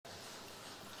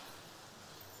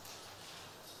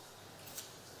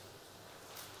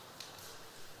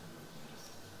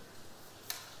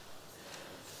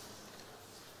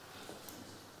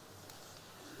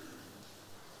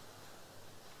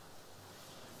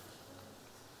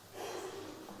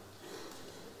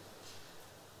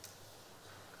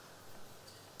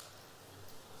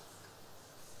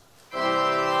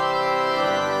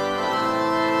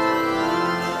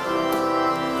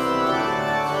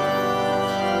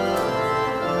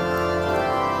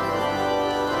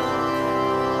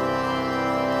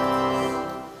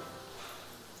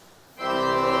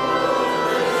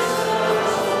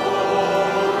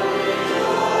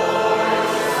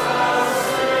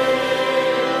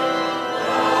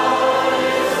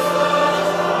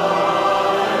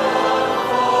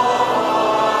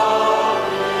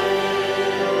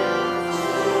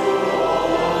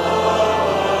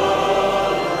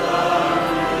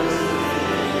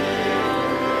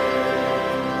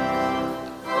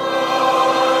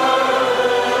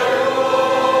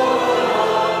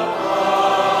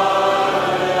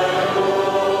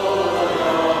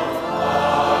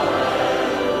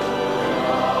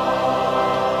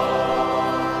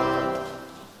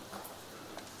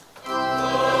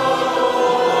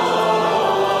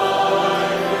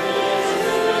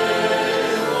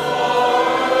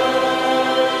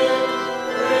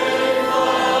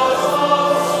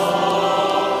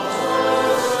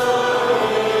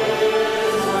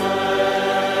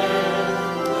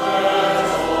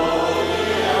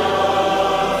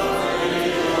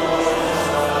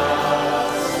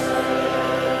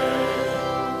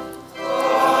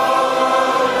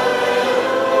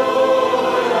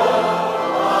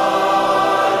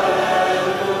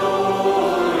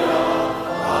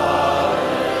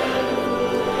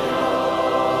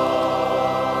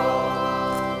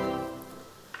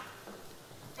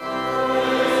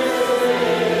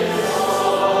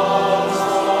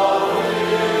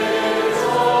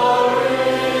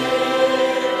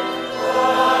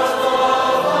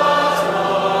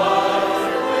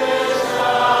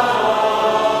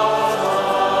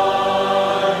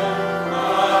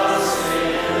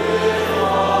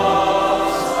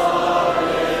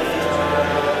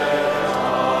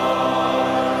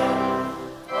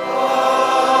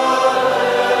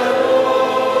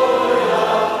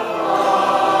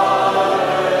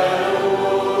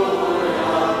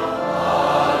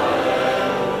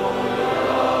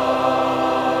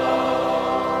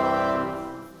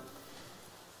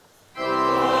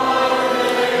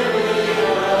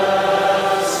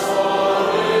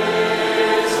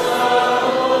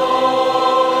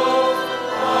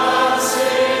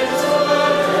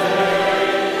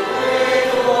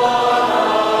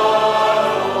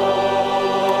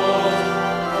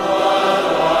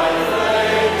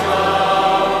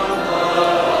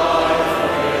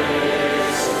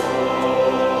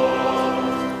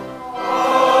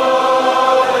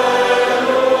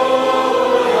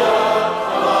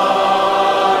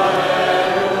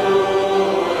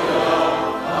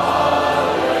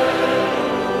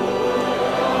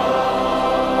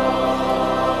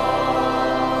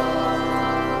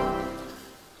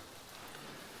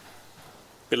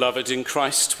Beloved in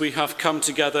Christ, we have come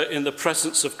together in the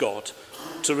presence of God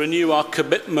to renew our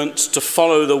commitment to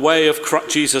follow the way of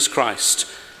Jesus Christ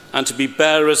and to be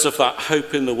bearers of that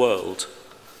hope in the world.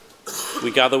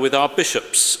 We gather with our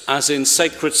bishops, as in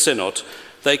sacred synod,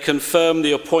 they confirm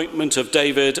the appointment of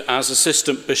David as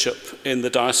assistant bishop in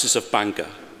the Diocese of Bangor.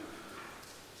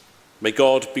 May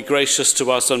God be gracious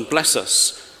to us and bless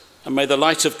us, and may the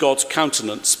light of God's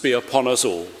countenance be upon us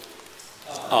all.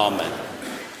 Amen.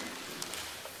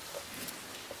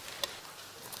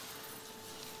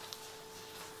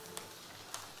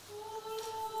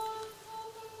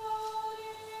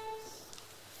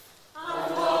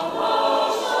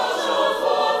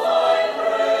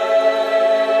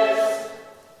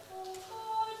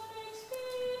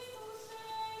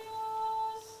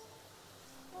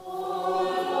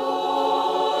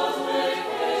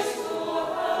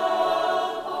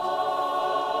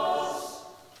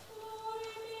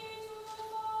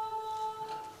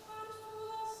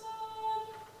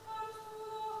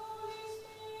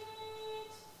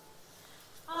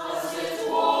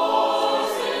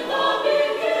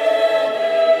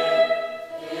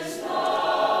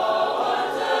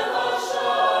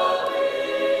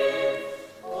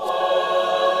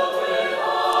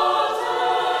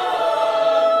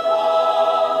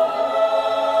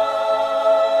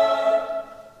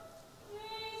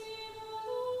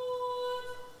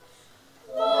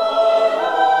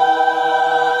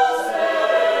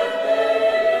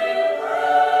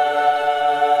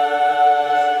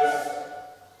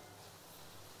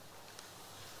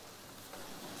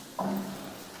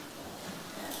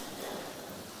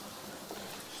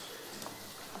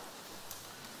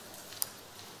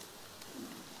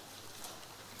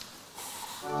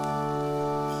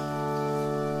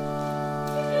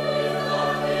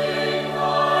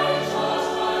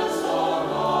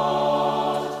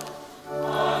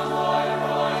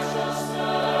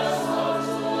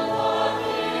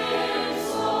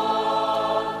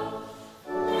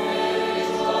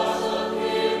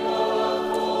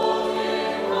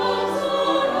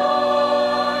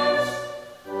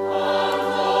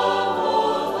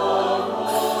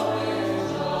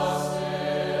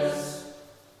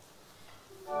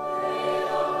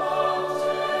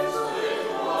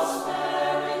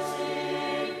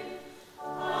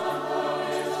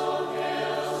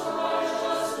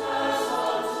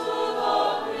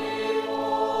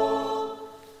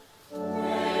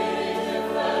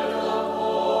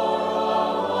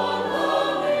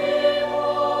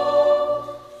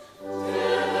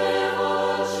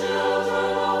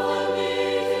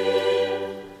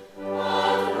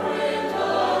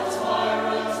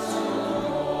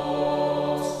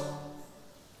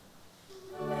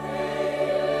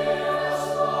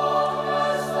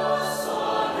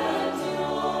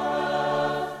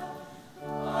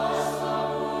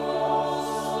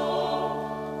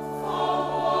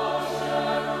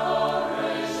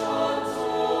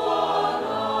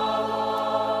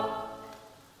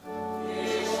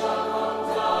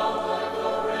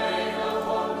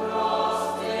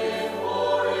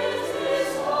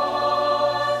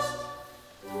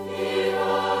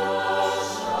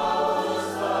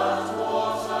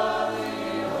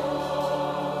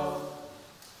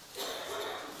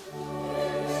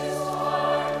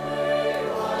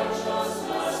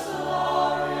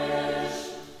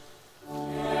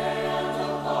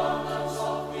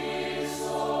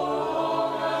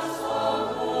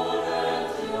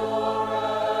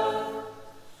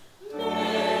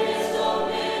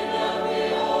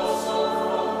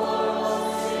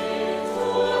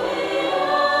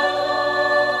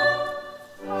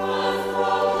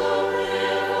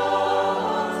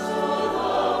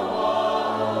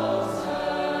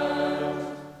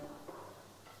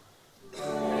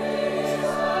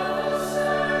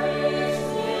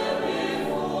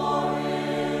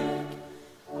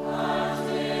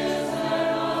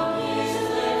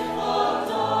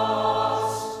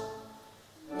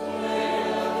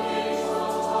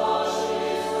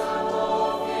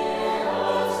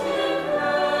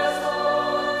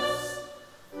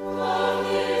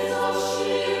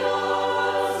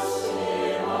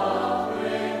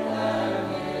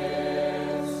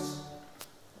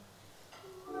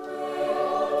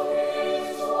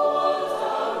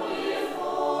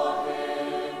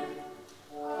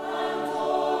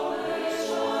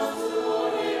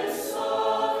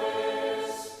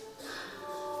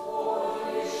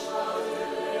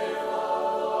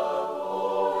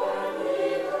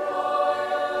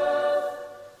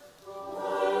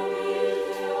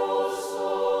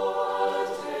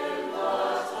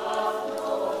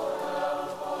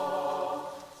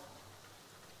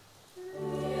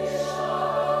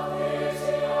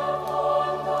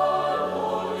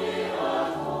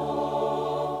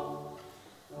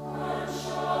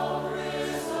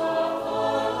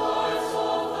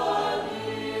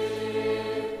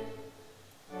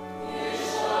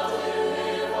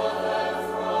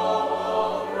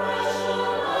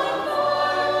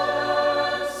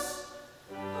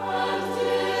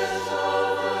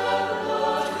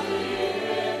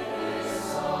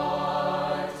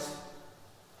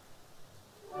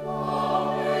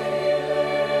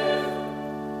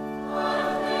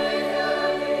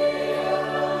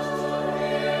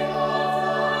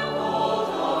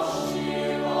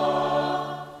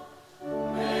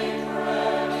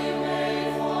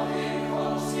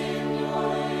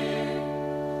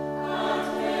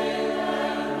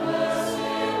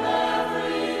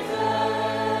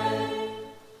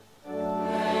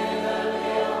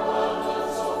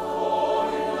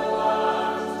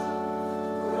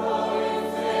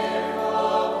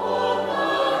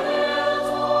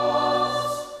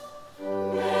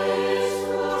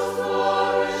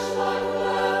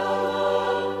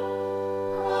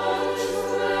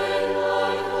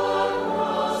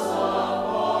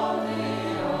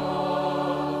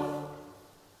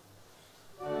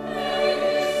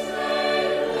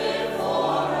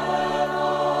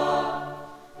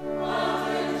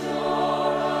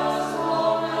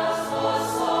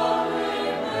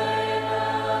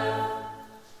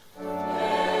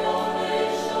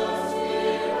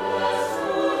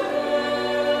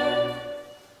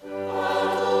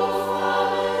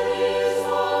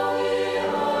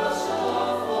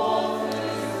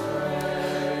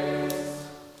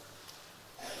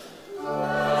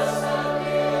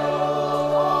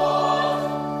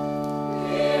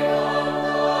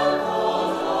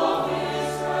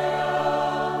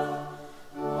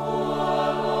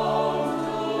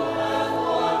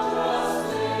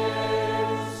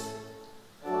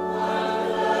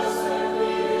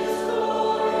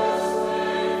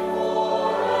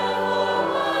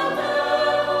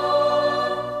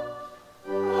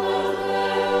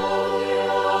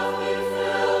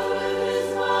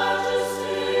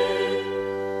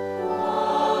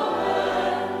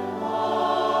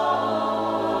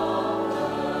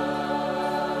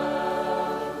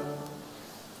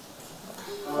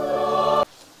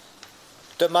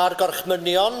 Dyma'r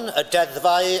gorchmynion, y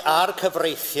deddfau a'r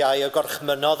cyfreithiau y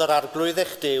gorchmynodd yr arglwydd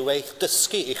eich Duw eich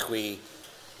dysgu i chwi,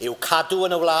 yw cadw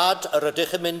yn y wlad yr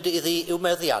ydych yn mynd iddi i'w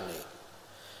meddiannu,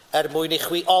 mwyn i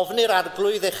chwi ofni'r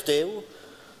arglwydd eich Duw,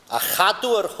 a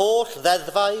chadw yr holl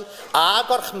ddeddfau a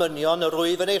gorchmynion yr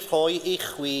wyf yn ei rhoi i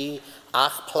chwi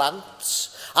a'ch plant,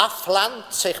 a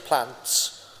phlant eich plant,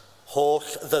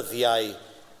 holl ddyddiau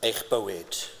eich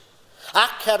bywyd,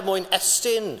 ac mwyn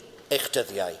estyn eich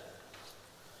dyddiau.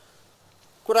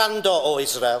 Gwrando o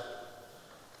Israel,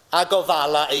 a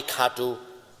gofala ei cadw,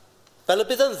 fel y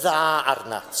bydd yn dda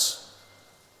arnat,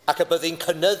 ac y byddai'n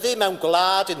cynyddu mewn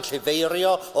gwlad yn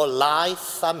llifeirio o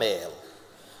laeth a mêl,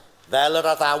 fel yr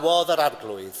addawodd yr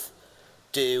arglwydd,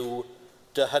 Duw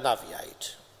dy hynafiaid.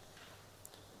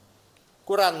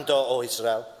 Gwrando o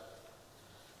Israel,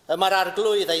 mae'r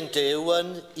arglwydd ein Duw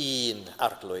yn un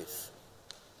arglwydd.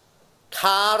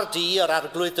 Car di yr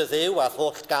arglwydd y Dduw ath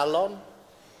holl galon,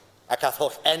 ac ath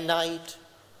holl enaid,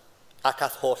 ac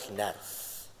ath holl nerth.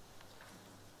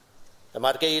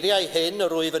 Mae'r geiriau hyn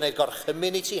yr wyf yn ei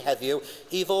gorchymyn i ti heddiw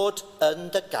i fod yn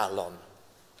dy galon.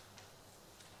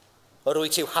 Yr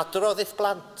wyt i'w hadrodd eich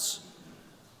blant,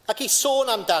 ac i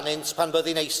sôn amdanynt pan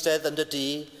fyddi'n eistedd yn dy dŷ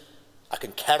ac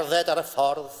yn cerdded ar y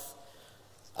ffordd,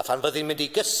 a pan fyddi'n mynd i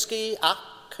gysgu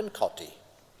ac yn codi.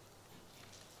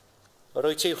 Yr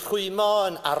wyt i'w rhwymo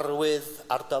yn arwydd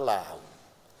ar dy law,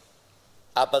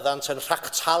 a byddant yn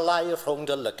rhactalau rhwng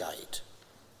dy lygaid.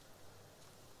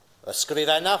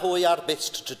 Ysgrifenna hwy ar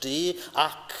bist dy dŷ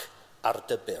ac ar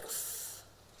dy byrth.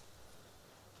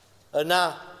 Yna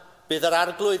bydd yr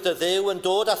arglwydd y Dduw yn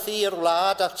dod â thi i'r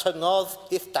wlad a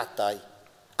tyngodd i'th dadau,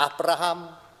 Abraham,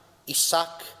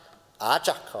 Isaac a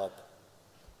Jacob.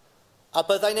 A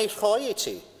byddai'n ei rhoi i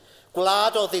ti,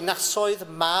 gwlad o ddinasoedd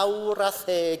mawr a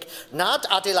theg, nad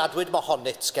adeiladwyd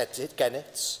mohonyt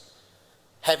gennyt,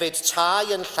 hefyd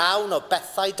tai yn llawn o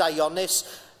bethau daionus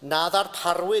na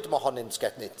ddarparwyd mohonynt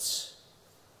gennyt,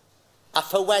 a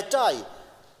phywedau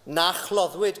na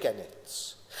chloddwyd gennyt,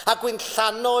 a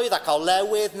gwynllanoedd ac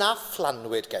olewydd na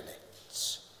phlanwyd gennyt.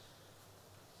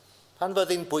 Pan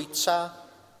fyddi'n bwyta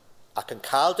ac yn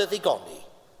cael dy ddigoni,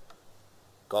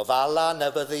 gofala na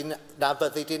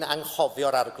fyddi'n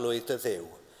anghofio'r arglwydd dy Dduw,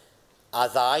 a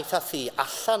ddaeth â thi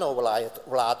allan o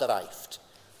wlad yr Aifft,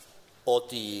 o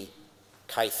di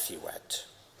caethiwed.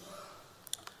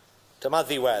 Dyma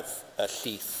ddiwedd y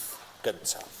llith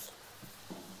gyntaf.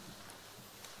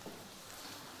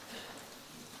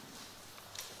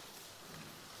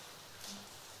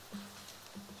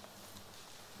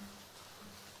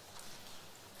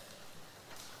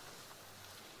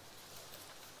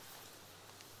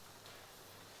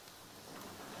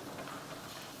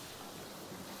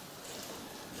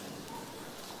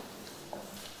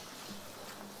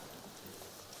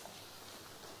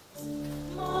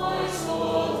 My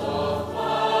soul doth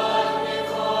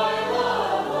magnify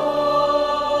the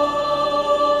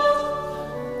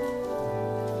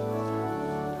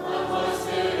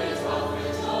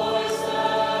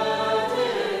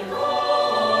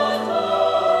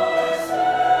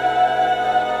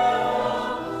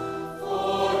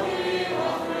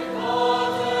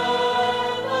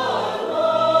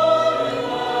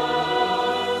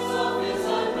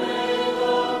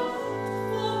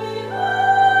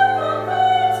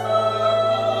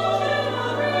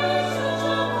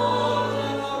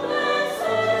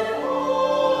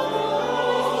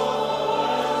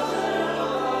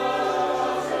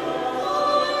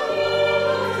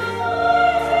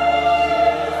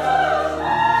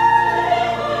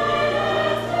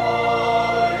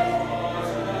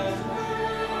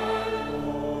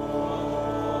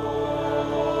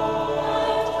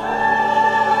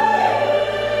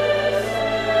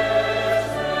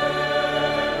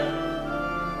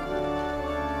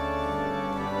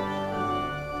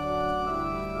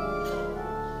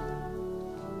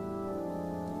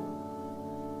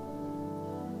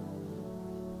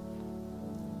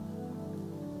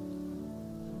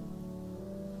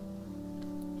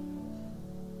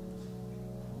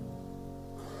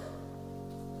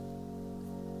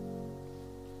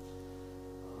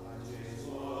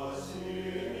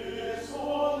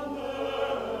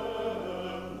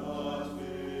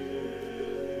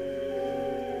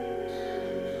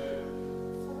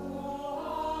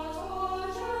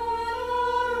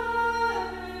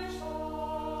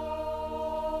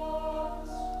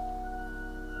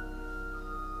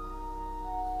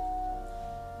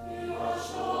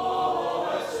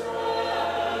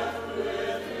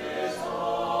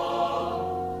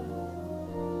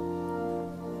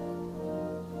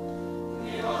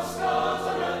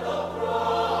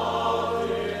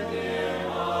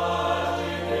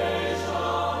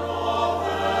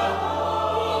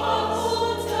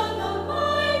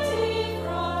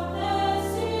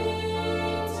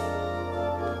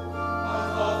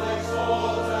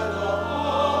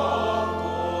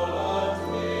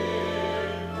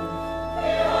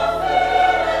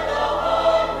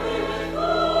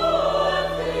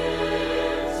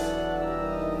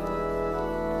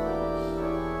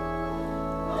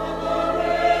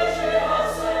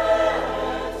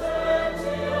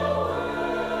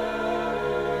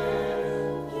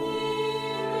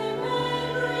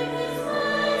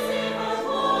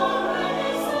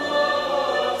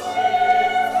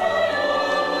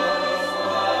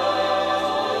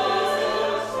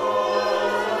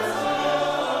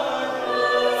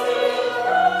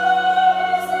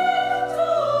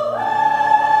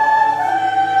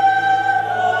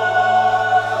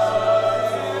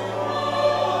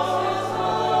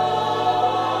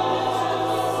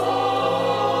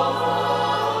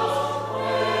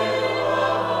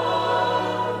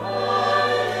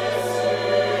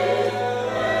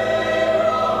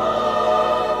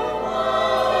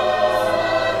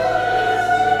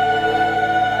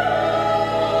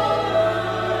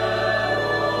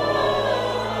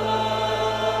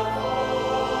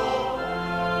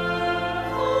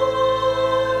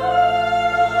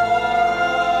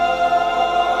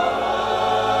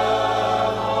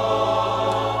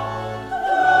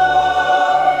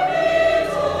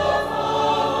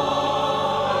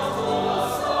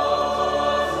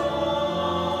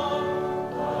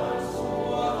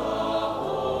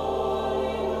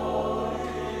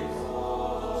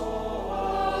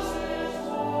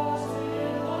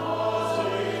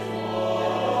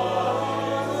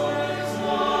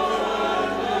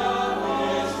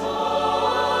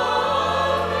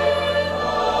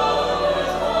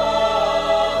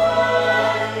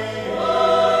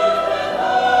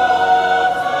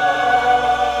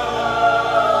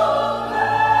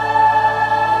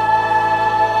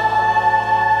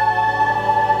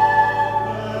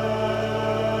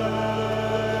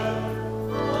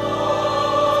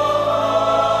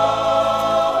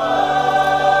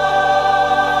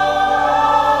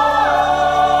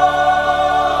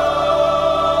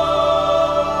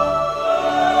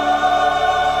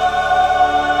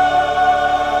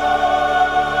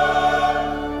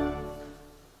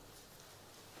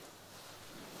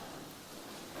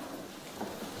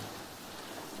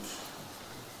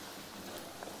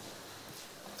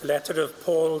The letter of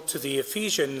Paul to the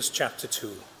Ephesians, chapter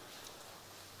 2.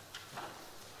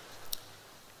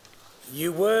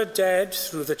 You were dead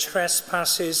through the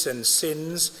trespasses and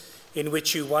sins in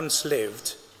which you once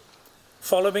lived,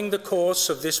 following the course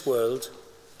of this world,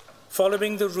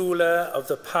 following the ruler of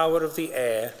the power of the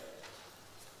air,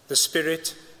 the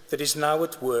spirit that is now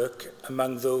at work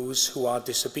among those who are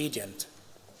disobedient.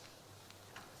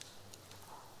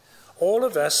 All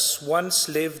of us once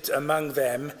lived among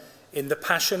them in the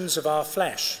passions of our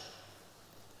flesh,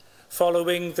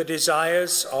 following the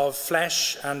desires of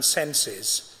flesh and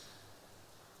senses,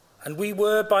 and we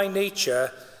were by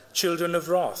nature children of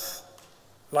wrath,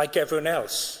 like everyone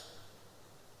else.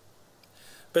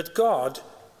 But God,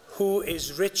 who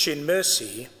is rich in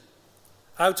mercy,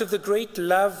 out of the great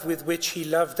love with which he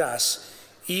loved us,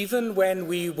 even when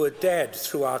we were dead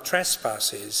through our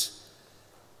trespasses,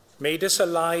 made us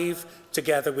alive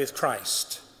together with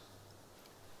Christ.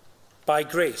 By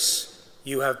grace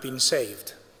you have been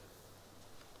saved,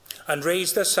 and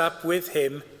raised us up with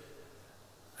him,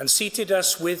 and seated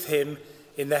us with him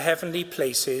in the heavenly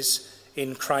places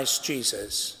in Christ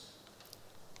Jesus,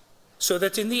 so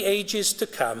that in the ages to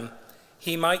come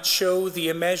he might show the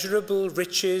immeasurable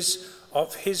riches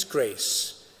of his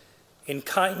grace in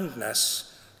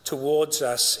kindness towards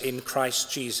us in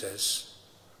Christ Jesus.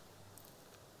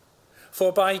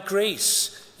 For by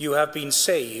grace you have been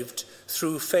saved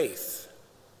through faith.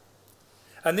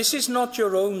 And this is not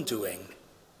your own doing.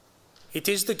 It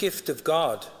is the gift of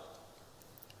God,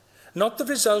 not the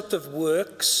result of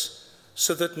works,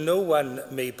 so that no one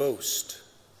may boast.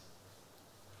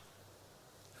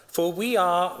 For we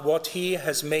are what he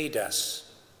has made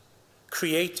us,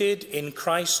 created in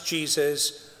Christ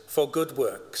Jesus for good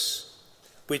works,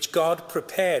 which God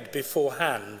prepared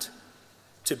beforehand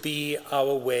to be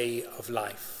our way of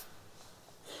life.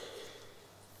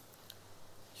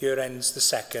 Here ends the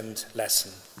second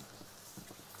lesson.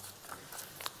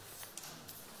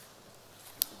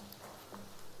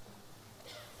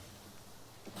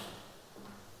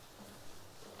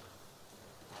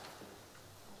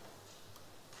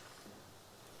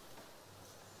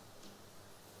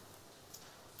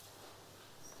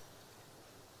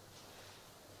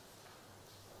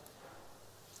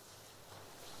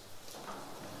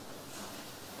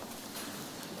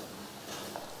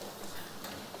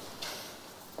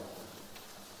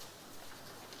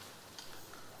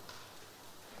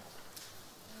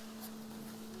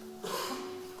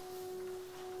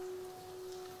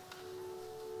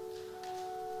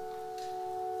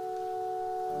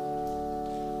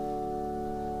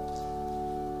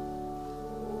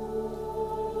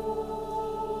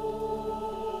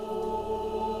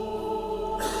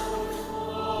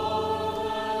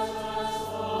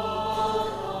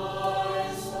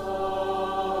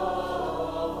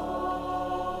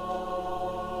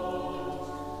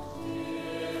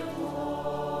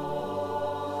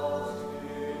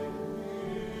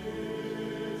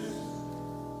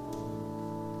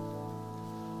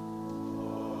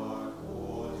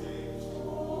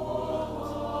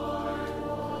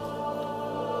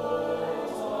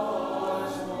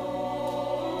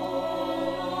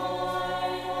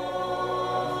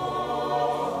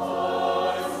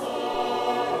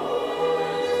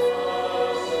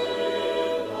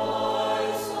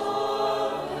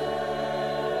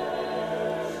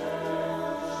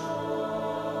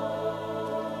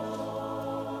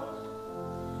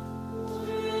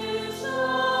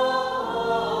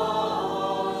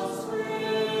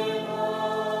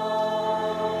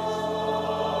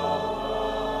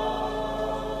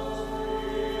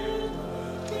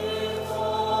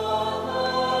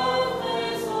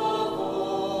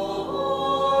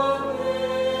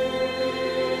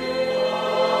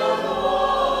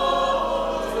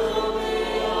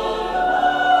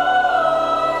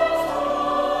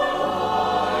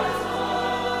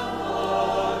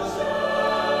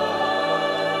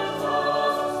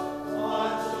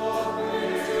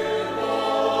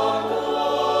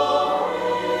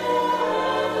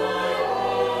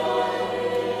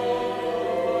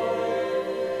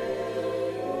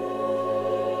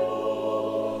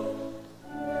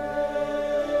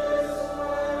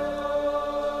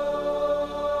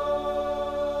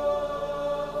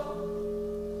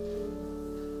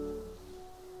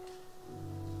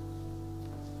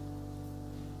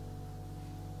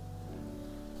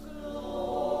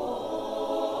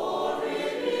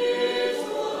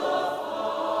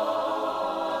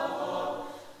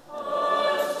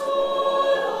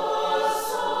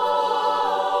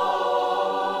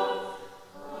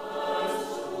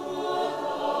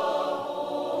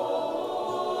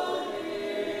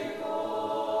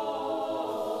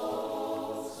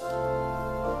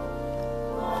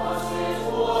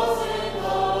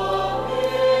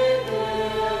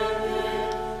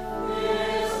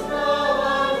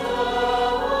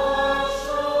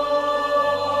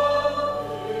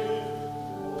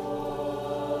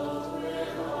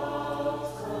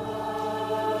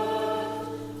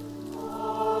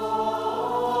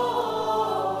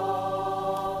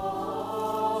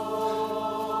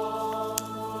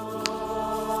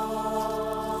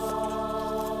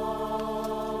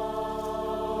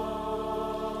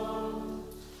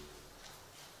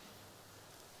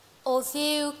 O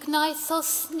ddiw,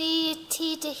 gnaethos ni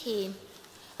ti dy hun,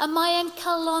 a mae ein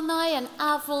calonau yn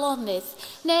aflonydd,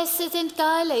 nes iddynt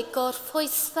gael ei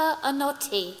gorffwysfa yno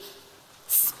ti.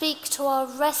 Speak to our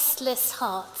restless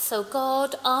hearts, O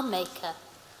God, our Maker.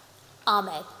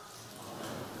 Amen.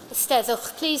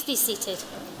 Steddwch, please be seated.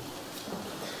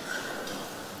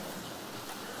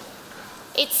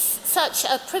 It's such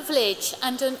a privilege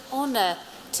and an honour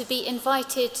to be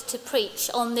invited to preach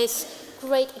on this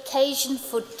great occasion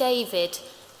for David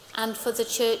and for the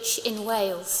church in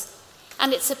Wales.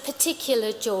 And it's a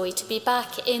particular joy to be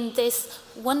back in this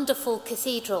wonderful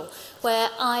cathedral where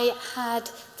I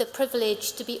had the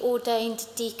privilege to be ordained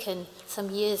deacon some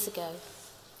years ago.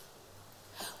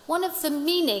 One of the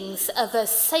meanings of a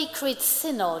sacred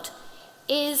synod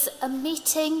is a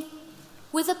meeting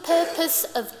with a purpose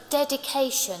of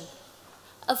dedication,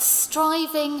 of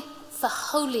striving for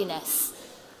holiness.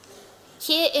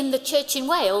 Here in the Church in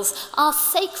Wales, our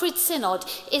sacred synod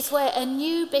is where a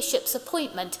new bishop's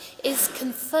appointment is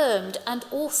confirmed and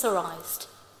authorised.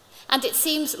 And it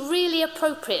seems really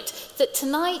appropriate that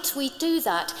tonight we do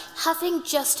that, having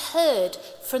just heard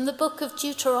from the book of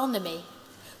Deuteronomy,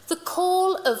 the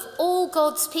call of all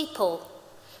God's people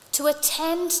to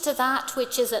attend to that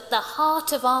which is at the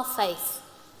heart of our faith.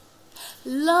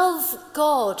 Love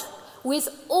God with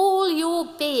all your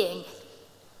being,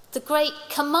 the great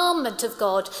commandment of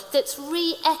God that's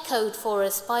re-echoed for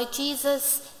us by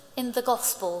Jesus in the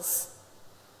Gospels.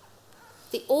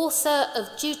 The author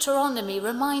of Deuteronomy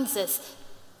reminds us,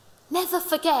 never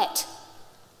forget,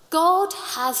 God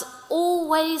has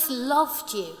always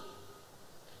loved you.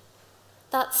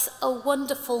 That's a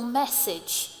wonderful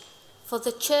message for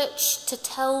the church to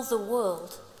tell the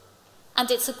world.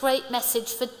 And it's a great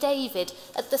message for David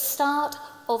at the start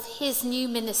of his new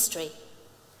ministry.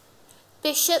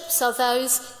 Bishops are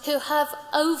those who have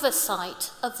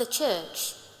oversight of the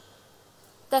church.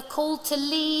 They're called to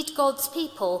lead God's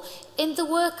people in the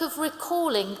work of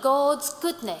recalling God's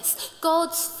goodness,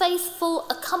 God's faithful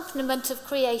accompaniment of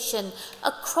creation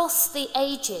across the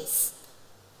ages,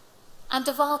 and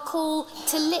of our call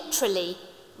to literally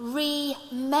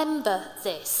remember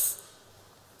this,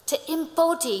 to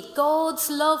embody God's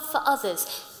love for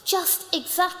others just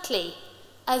exactly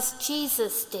as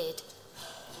Jesus did.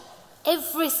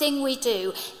 Everything we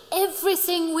do,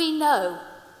 everything we know,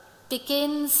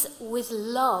 begins with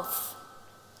love.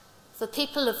 For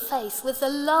people of faith, with the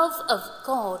love of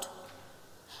God.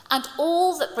 And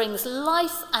all that brings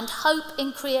life and hope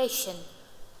in creation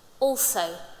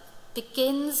also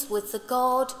begins with the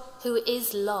God who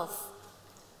is love.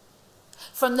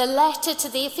 From the letter to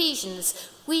the Ephesians,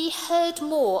 we heard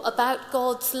more about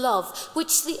God's love,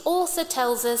 which the author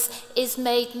tells us is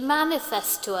made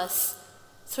manifest to us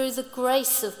through the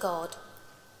grace of God.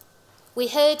 We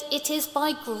heard it is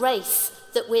by grace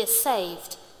that we're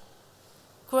saved.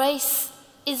 Grace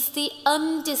is the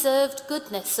undeserved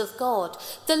goodness of God,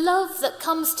 the love that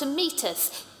comes to meet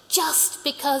us just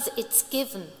because it's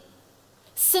given,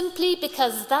 simply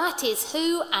because that is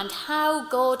who and how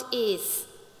God is.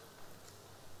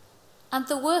 And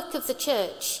the work of the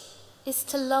church is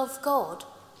to love God,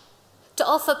 to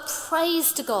offer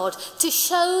praise to God, to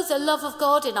show the love of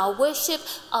God in our worship,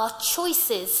 our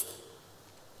choices,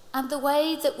 and the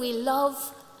way that we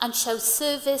love and show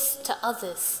service to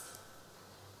others.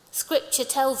 Scripture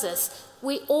tells us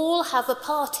we all have a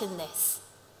part in this.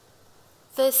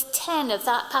 Verse 10 of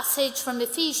that passage from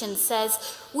Ephesians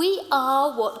says, we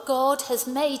are what God has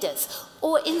made us.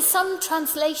 Or in some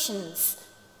translations,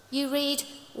 you read,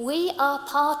 we are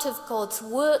part of God's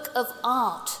work of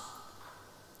art.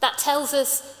 That tells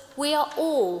us we are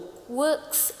all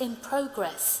works in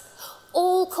progress,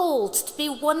 all called to be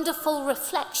wonderful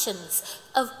reflections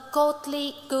of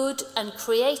godly, good and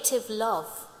creative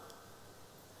love.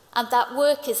 And that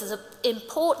work is as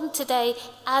important today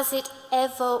as it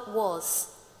ever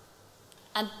was.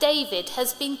 And David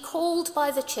has been called by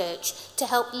the church to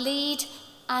help lead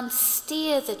and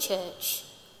steer the church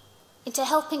into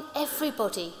helping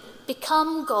everybody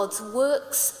become God's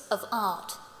works of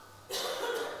art.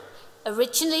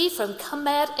 Originally from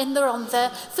Cymer in the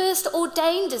Rhondda, first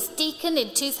ordained as deacon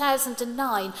in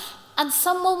 2009, and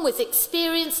someone with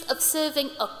experience of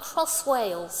serving across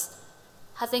Wales,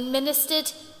 having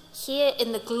ministered here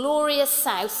in the glorious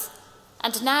south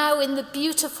and now in the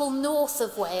beautiful north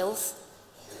of Wales,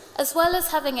 as well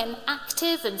as having an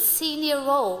active and senior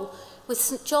role with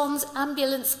St John's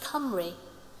Ambulance Cymru.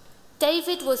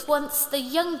 David was once the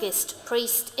youngest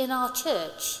priest in our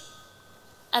church,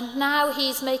 and now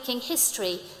he's making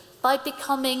history by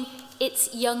becoming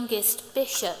its youngest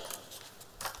bishop.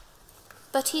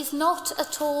 but he's not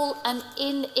at all an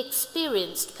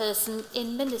inexperienced person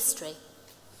in ministry.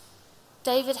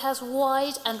 David has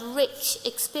wide and rich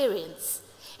experience.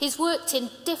 He's worked in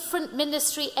different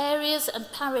ministry areas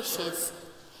and parishes,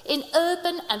 in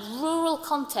urban and rural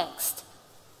context,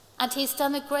 and he's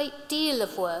done a great deal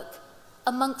of work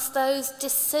amongst those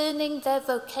discerning their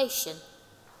vocation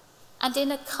and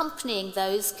in accompanying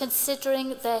those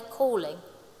considering their calling.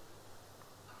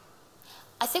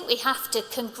 I think we have to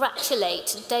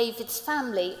congratulate David's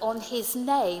family on his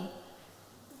name.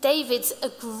 David's a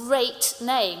great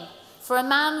name for a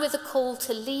man with a call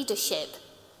to leadership.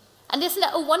 And isn't it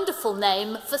a wonderful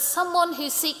name for someone who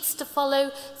seeks to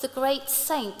follow the great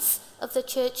saints of the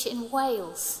church in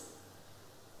Wales?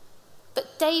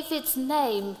 But David's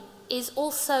name is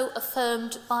also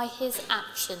affirmed by his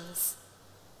actions.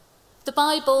 The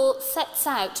Bible sets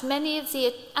out many of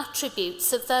the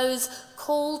attributes of those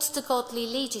called to godly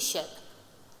leadership,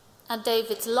 and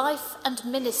David's life and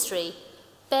ministry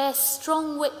bear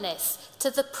strong witness to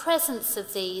the presence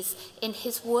of these in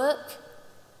his work,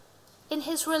 in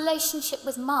his relationship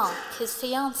with Mark, his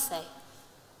fiancée,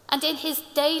 and in his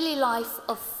daily life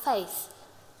of faith,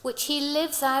 which he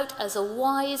lives out as a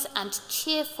wise and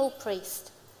cheerful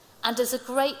priest and as a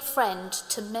great friend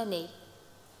to many.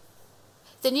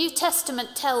 The New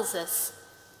Testament tells us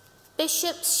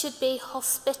bishops should be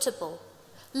hospitable,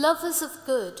 lovers of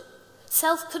good,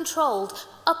 self-controlled,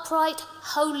 upright,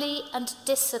 holy, and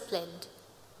disciplined.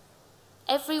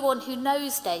 Everyone who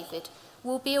knows David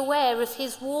will be aware of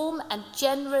his warm and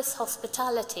generous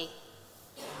hospitality.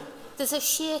 There's a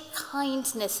sheer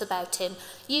kindness about him.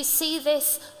 You see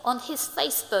this on his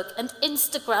Facebook and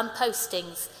Instagram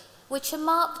postings, which are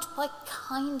marked by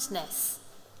kindness,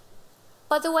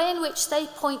 by the way in which they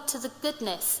point to the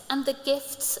goodness and the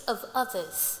gifts of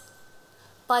others,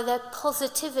 by their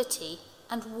positivity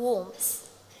and warmth.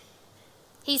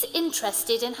 He's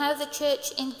interested in how the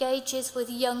church engages with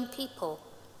young people,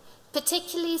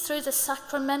 particularly through the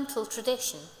sacramental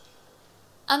tradition,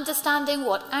 understanding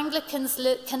what Anglicans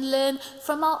can learn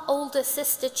from our older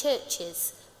sister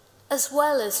churches, as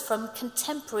well as from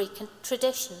contemporary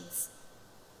traditions.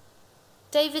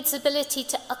 David's ability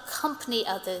to accompany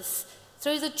others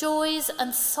through the joys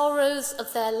and sorrows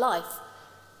of their life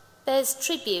bears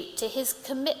tribute to his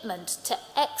commitment to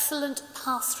excellent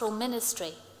pastoral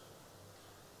ministry.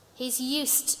 He's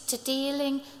used to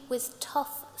dealing with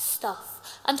tough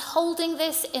stuff and holding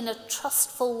this in a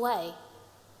trustful way,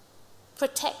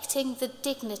 protecting the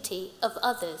dignity of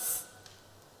others.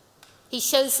 He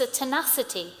shows a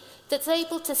tenacity that's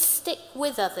able to stick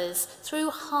with others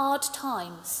through hard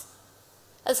times,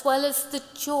 as well as the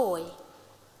joy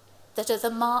that are the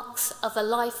marks of a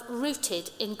life rooted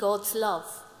in God's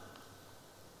love.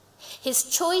 His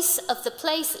choice of the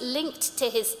place linked to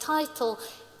his title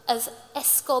as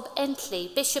Esgob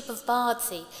Entley, Bishop of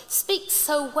Bardsey, speaks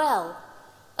so well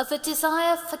of a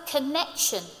desire for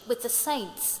connection with the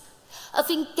saints, of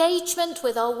engagement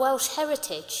with our Welsh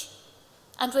heritage,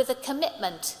 and with a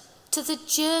commitment to the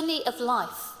journey of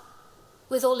life,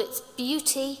 with all its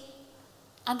beauty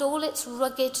and all its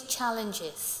rugged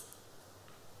challenges.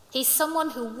 He's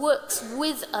someone who works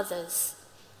with others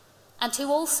and who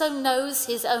also knows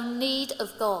his own need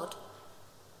of God.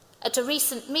 At a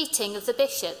recent meeting of the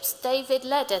bishops, David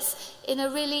led us in a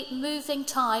really moving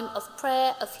time of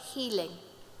prayer of healing,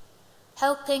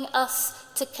 helping us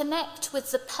to connect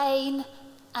with the pain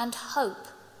and hope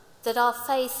that our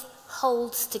faith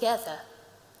holds together.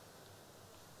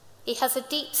 He has a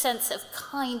deep sense of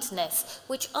kindness,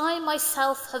 which I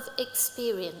myself have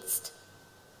experienced,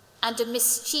 and a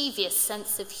mischievous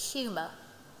sense of humour,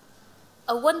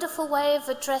 a wonderful way of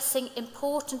addressing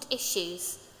important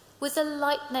issues with a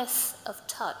lightness of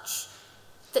touch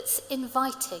that's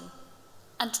inviting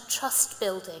and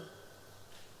trust-building.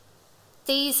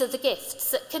 These are the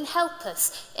gifts that can help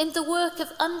us in the work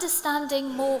of understanding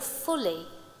more fully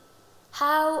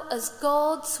how, as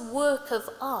God's work of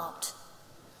art,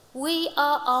 we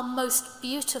are our most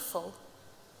beautiful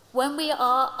when we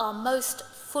are our most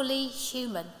fully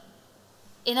human.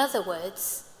 In other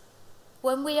words,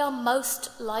 when we are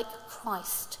most like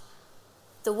Christ,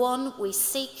 the one we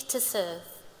seek to serve.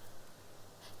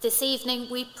 This evening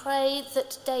we pray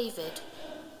that David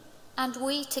and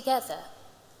we together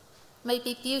may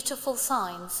be beautiful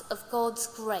signs of God's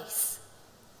grace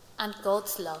and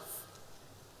God's love.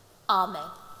 Amen.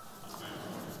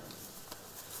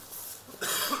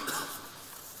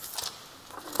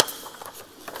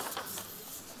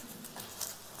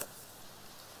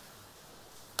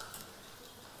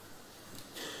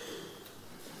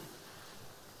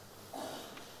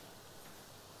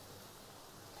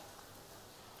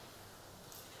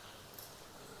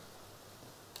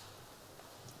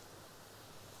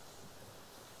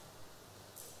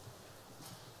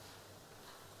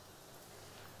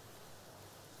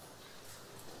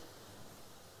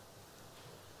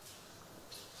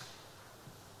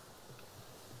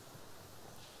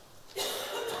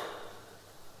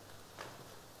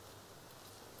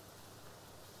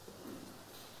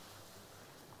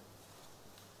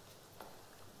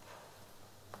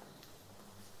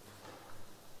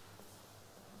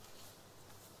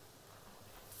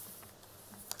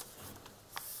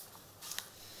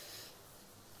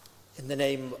 In the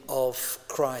name of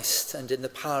Christ and in the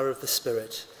power of the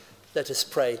Spirit, let us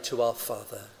pray to our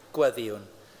Father. Gweddiwn,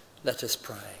 let us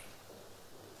pray.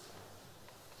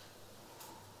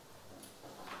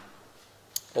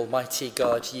 Almighty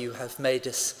God, you have made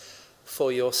us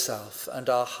for yourself, and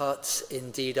our hearts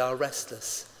indeed are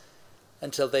restless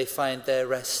until they find their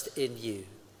rest in you.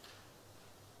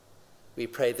 We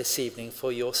pray this evening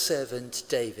for your servant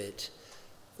David,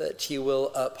 that you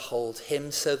will uphold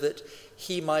him so that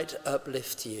he might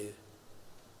uplift you.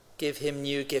 Give him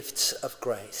new gifts of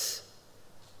grace,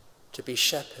 to be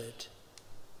shepherd,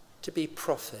 to be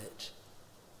prophet,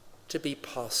 to be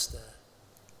pastor,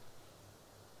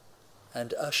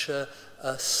 and usher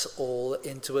us all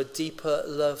into a deeper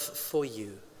love for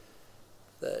you,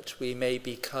 that we may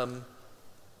become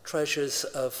treasures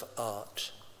of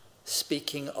art,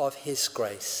 speaking of his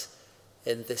grace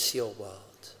in this your world.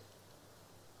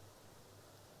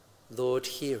 Lord,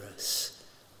 hear us.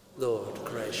 Lord,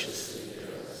 graciously hear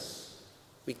us.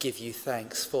 We give you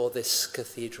thanks for this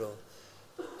cathedral,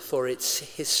 for its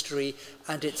history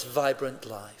and its vibrant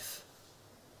life.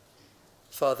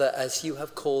 Father, as you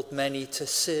have called many to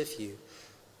serve you,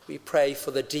 we pray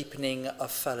for the deepening of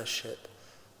fellowship,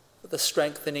 for the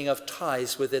strengthening of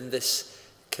ties within this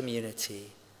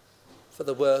community, for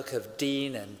the work of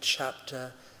Dean and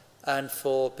Chapter, and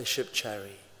for Bishop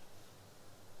Cherry.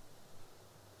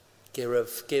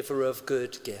 Giver of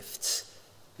good gifts,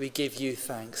 we give you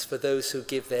thanks for those who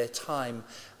give their time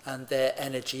and their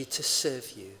energy to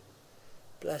serve you.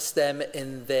 Bless them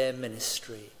in their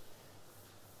ministry.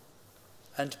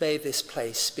 And may this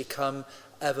place become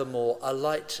evermore a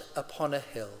light upon a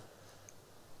hill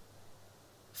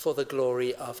for the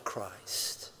glory of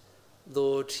Christ.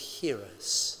 Lord, hear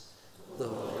us.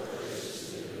 Lord,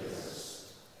 hear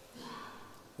us.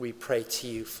 We pray to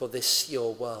you for this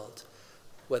your world,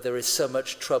 where there is so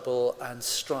much trouble and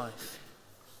strife,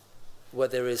 where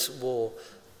there is war.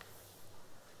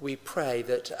 We pray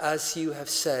that, as you have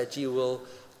said, you will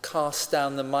cast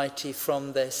down the mighty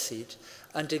from their seat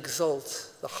and exalt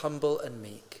the humble and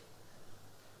meek.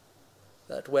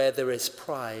 That where there is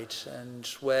pride and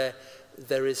where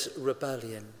there is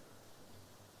rebellion,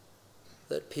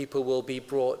 that people will be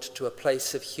brought to a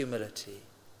place of humility.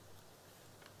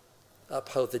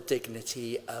 Uphold the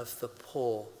dignity of the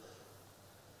poor.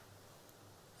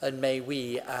 And may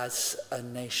we, as a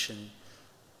nation,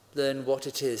 learn what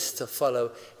it is to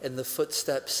follow in the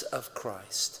footsteps of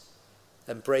Christ,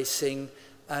 embracing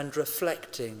and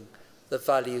reflecting the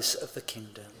values of the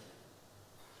kingdom.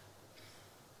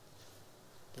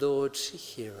 Lord,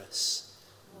 hear us.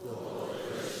 Lord,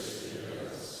 hear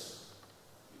us.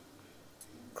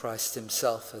 Christ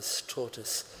himself has taught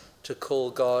us to call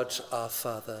God our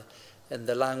Father in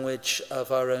the language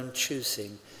of our own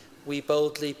choosing. We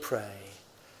boldly pray,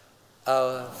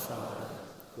 Our Father,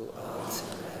 who art in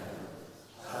heaven,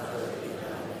 hallowed be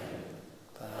thy name.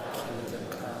 Thy kingdom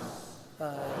come,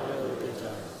 thy will be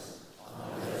done,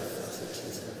 on earth as it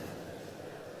is in heaven.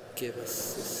 Give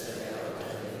us this day our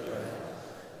daily bread,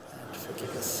 and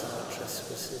forgive us our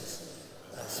trespasses,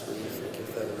 as we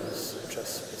forgive those who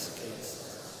trespass against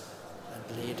us. And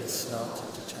lead us not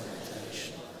into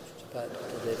temptation, but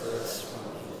deliver us from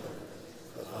evil.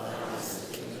 For thine is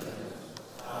the kingdom,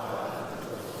 power, and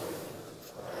glory,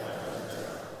 forever and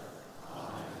ever.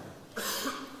 Amen.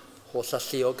 Holl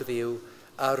alluog ddiw,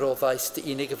 a roddais dy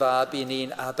unig fab i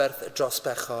ni'n aberth dros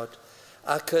bechod,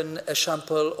 ac yn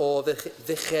esiampl o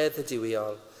ddichedd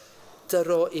diwiol,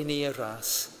 dyro i ni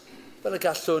ras, fel y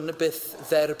gallwn byth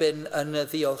dderbyn yn y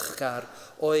ddiolchgar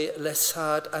o'i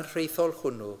lesad a'n rheithol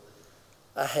hwnnw,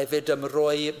 a hefyd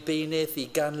ymroi beinydd i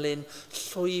ganlyn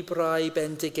llwybrau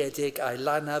bendigedig a'i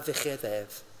lana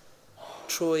ddicheddef,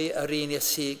 trwy yr un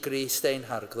Iesu Grist ein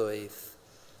harglwydd.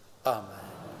 Amen.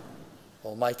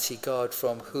 Almighty God,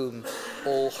 from whom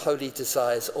all holy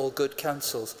desires, all good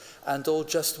counsels, and all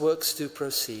just works do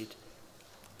proceed,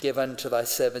 give unto thy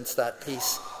servants that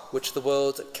peace which the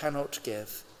world cannot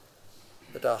give,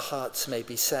 that our hearts may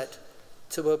be set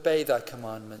to obey thy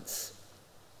commandments,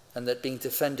 and that being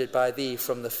defended by thee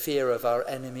from the fear of our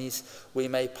enemies, we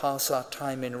may pass our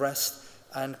time in rest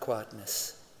and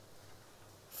quietness.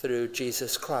 Through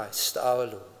Jesus Christ our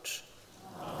Lord.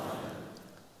 Amen.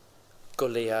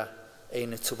 Golia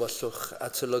ein tywyllwch a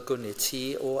tylygwn i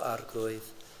ti o arglwydd,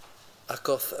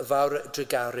 ac oth fawr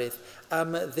drygarydd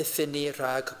am ddiffynnu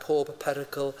rhag pob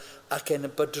perygl ac yn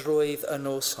bydrwydd yn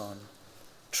os hon,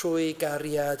 trwy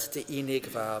gariad dy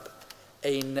unig fab,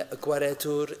 ein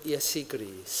gwaredwr Iesu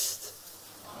Grist.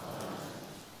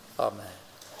 Amen.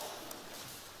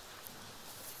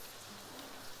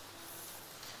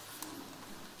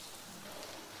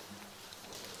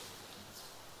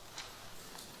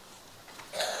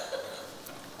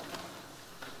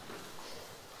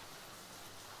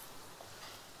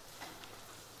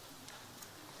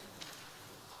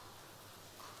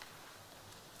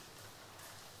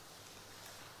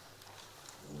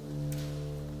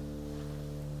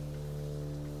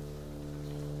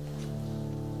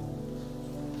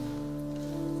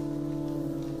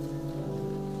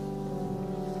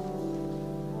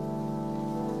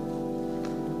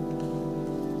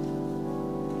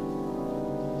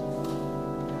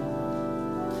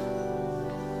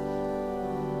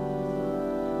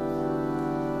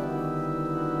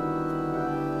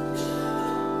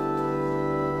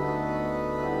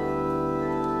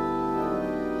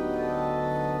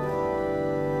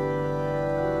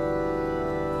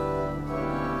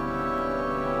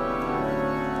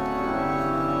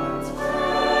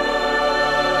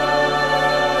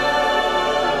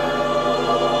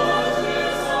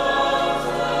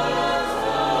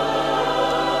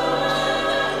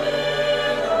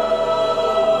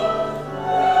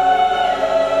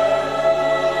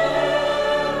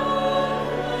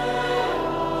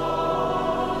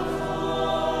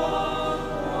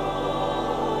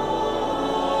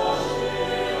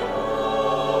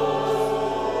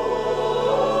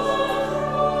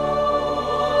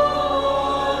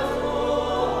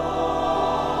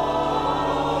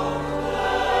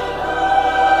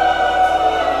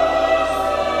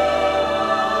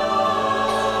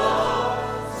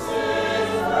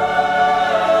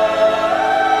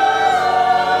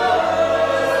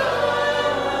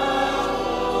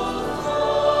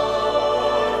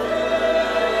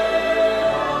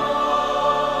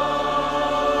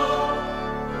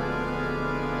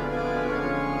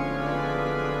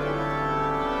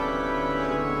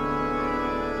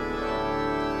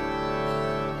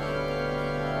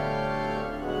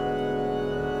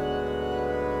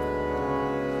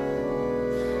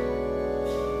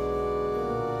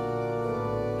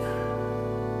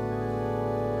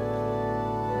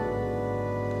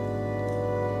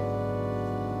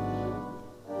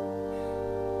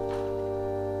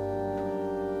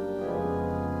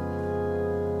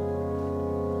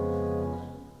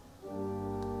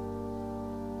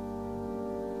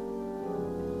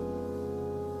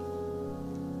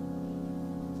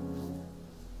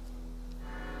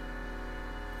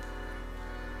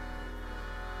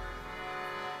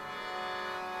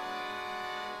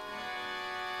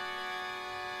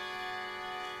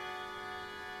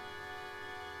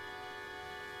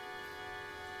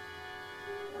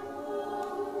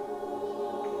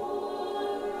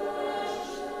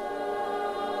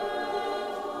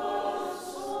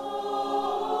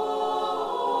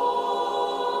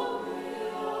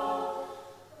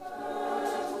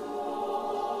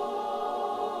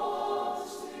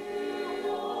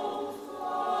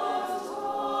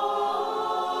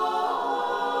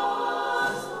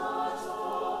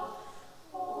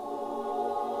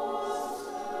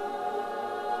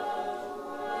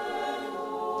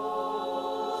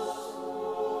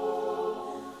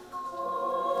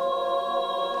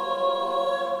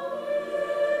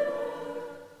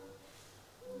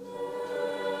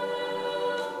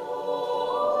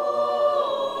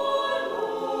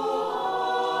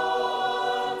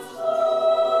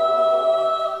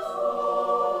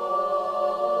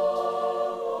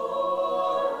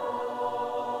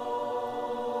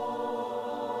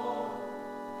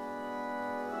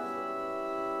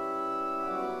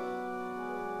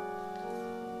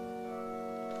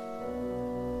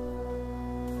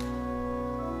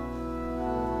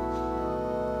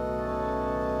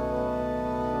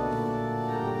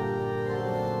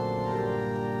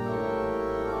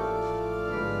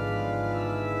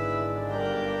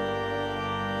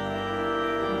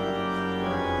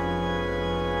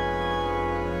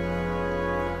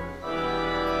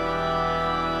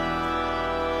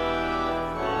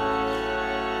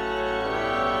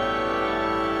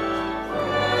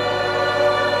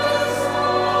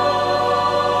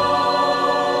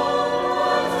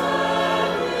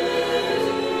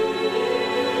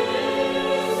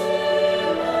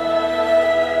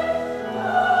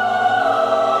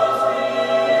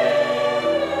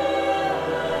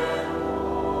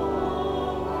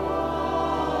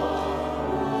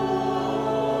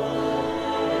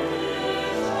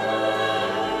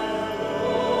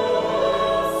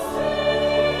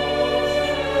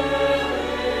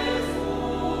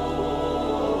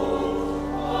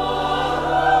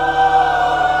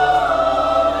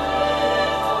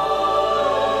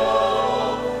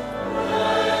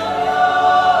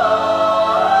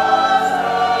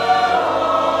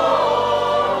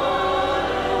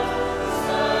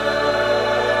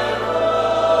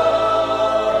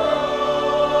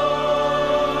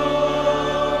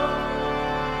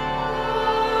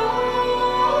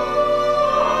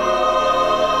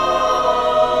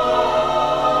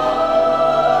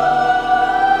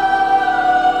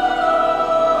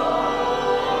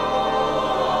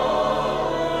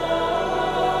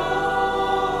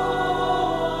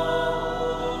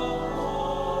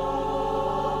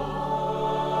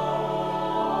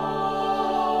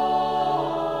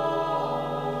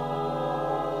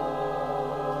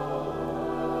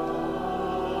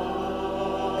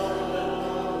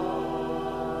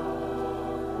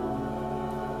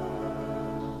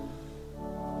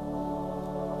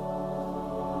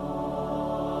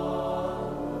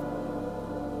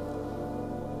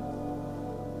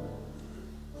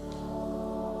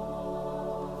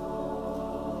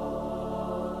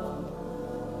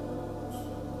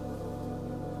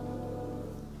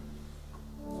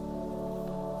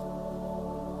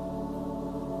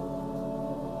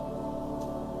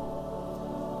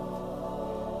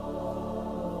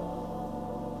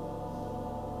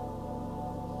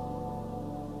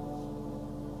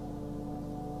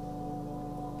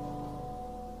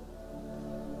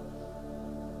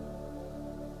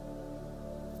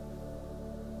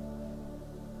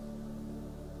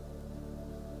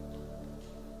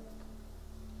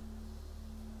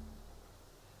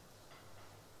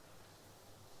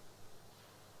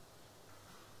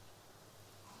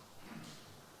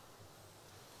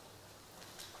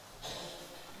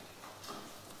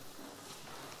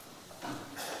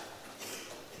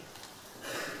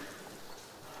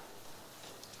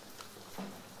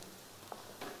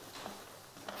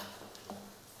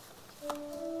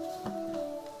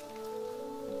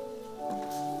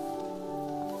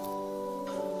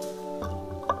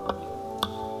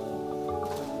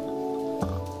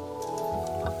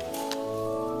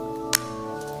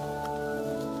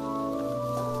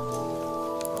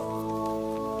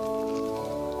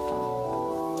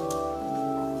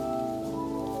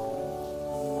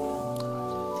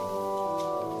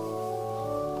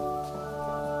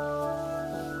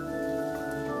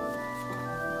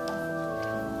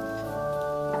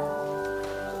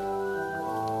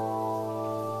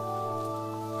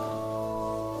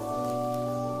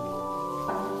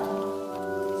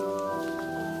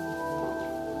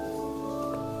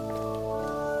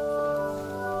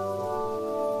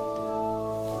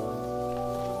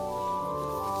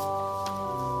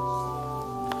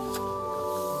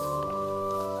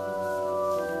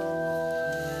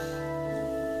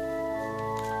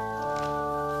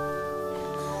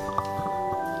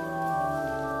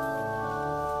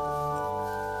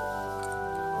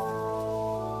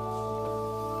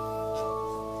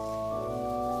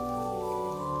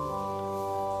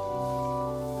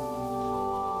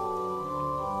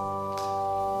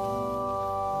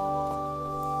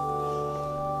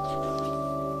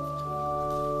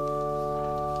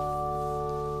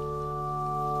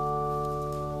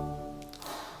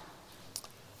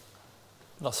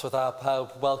 Noswaith dda pawb,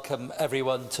 welcome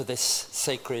everyone to this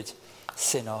sacred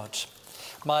synod.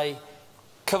 Mae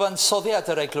cyfansoddiad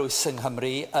yr Eglwys yng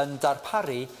Nghymru yn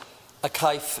darparu y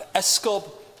caiff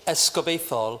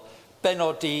esgobeithol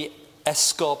benodi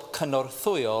esgob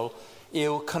cynorthwyol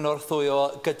yw cynorthwyo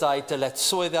gyda'i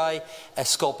dyletswyddau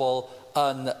esgobol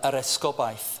yn yr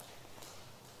esgobaeth.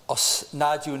 Os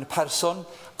nad yw'n person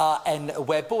a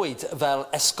enwebwyd fel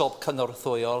esgob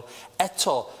cynorthwyol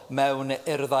eto mewn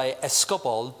urddau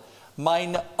esgobol,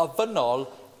 mae'n ofynnol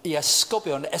i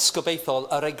esgobion esgobeithol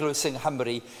yr Eglwys yng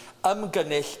Nghymru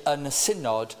ymgynnull yn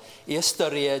synod i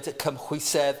ystyried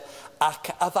cymhwysedd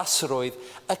ac addasrwydd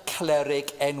y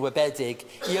clerig enwebedig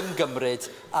i ymgymryd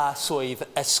a swydd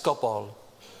esgobol.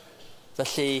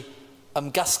 Felly,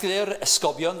 ymgasglu'r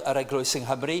esgobion yr Eglwys yng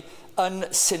Nghymru yn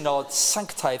synod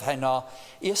sanctaidd heno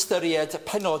i ystyried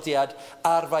penodiad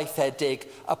arfaethedig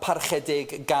a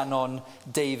parchedig ganon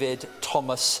David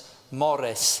Thomas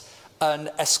Morris yn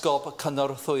esgob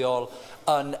cynorthwyol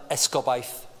yn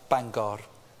esgobaeth Bangor.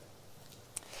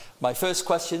 My first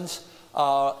questions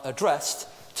are addressed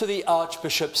to the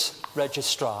Archbishop's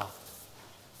Registrar.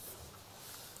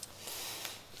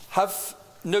 Have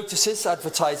notices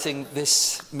advertising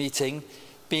this meeting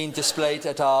been displayed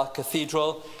at our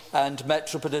Cathedral and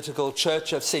Metropolitical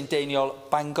Church of St Daniel,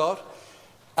 Bangor,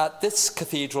 at this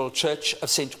Cathedral Church of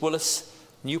St Willis,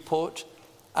 Newport,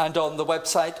 and on the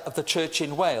website of the Church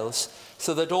in Wales,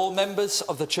 so that all members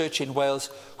of the Church in Wales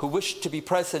who wish to be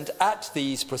present at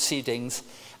these proceedings,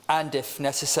 and if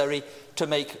necessary, to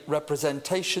make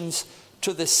representations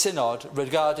to the Synod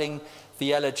regarding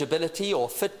the eligibility or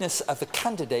fitness of the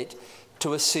candidate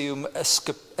to assume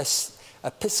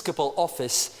episcopal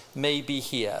office may be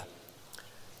here.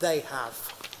 They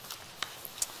have.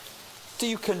 Do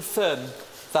you confirm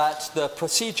that the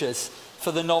procedures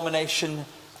for the nomination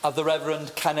of the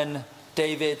Reverend Canon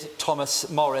David Thomas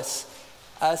Morris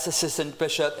as Assistant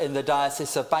Bishop in the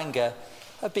Diocese of Bangor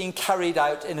have been carried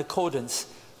out in accordance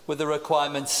with the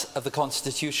requirements of the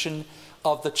Constitution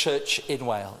of the Church in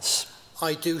Wales?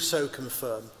 I do so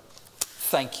confirm.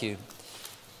 Thank you.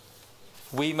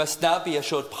 We must now be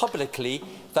assured publicly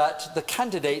that the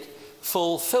candidate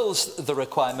fulfills the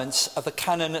requirements of the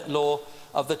canon law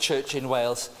of the Church in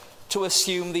Wales to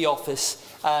assume the office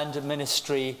and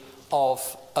ministry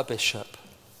of a bishop.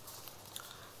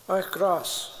 Eich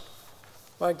gras,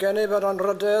 mae gennyf yr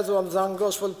anrydedd o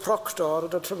ymddangos fel proctor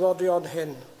y trafodion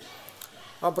hyn.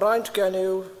 A braint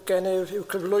gennyf yw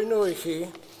cyflwyno i chi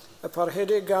y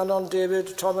parhedig ganon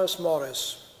David Thomas Morris.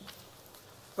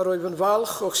 Rwyf yn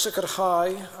falch o'ch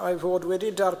sicrhau ei fod wedi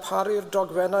darparu'r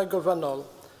dogfennau gofynol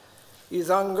i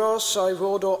ddangos ei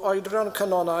fod o oedran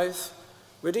canonaidd,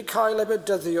 wedi cael ei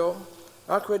bedyddio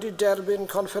ac wedi derbyn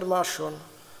confirmasiwn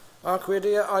ac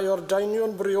wedi ei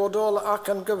ordainiwn briodol ac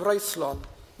yn gyfreithlon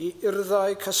i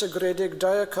urddau cysegredig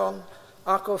diacon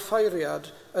ac o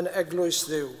ffeiriad yn eglwys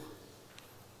Dduw.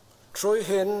 Trwy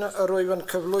hyn, rwyf yn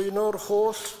cyflwyno'r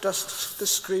holl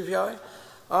ddisgrifiau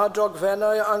a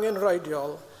dogfennau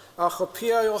angenrheidiol a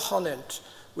chopiau ohonynt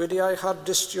wedi eu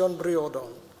hardistio'n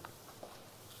briodol.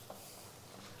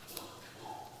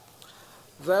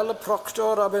 Fel y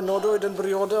proctor a benodwyd yn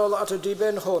briodol at y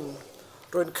diben hwn,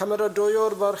 rwy'n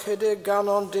cymeradwyo'r barchedig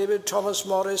ganon David Thomas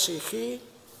Morris i chi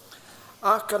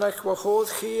ac yn eich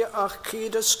wahodd chi a'ch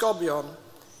cyd-esgobion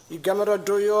i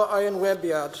gymeradwyo ei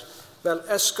enwebiad fel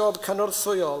esgob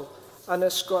cynorthwyol yn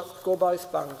esgobaeth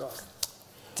Bangor.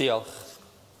 Diolch.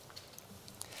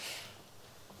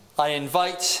 I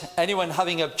invite anyone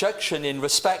having objection in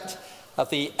respect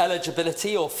of the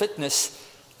eligibility or fitness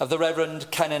of the Reverend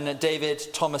Canon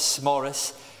David Thomas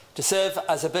Morris to serve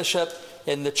as a bishop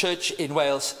in the Church in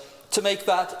Wales to make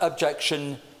that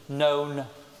objection known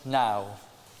now.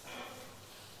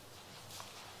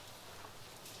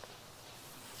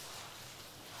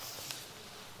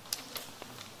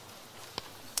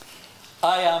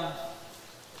 I am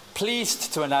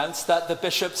pleased to announce that the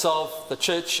bishops of the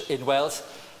Church in Wales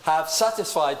have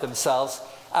satisfied themselves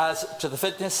as to the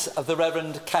fitness of the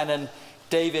Reverend Canon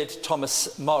David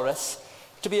Thomas Morris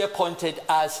to be appointed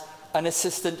as an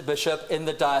assistant bishop in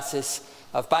the Diocese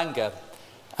of Bangor,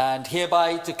 and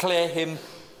hereby declare him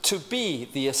to be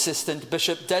the assistant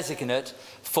bishop designate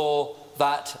for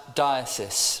that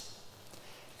diocese.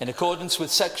 In accordance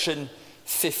with section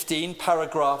 15,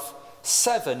 paragraph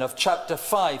 7 of chapter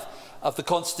 5 of the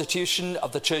Constitution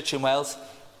of the Church in Wales,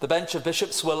 the bench of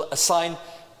bishops will assign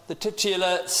the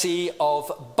titular see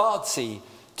of Bardsey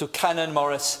to Canon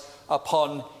Morris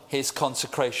upon his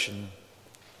consecration.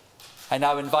 I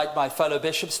now invite my fellow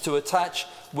bishops to attach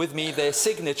with me their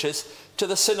signatures to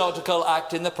the synodical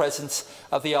act in the presence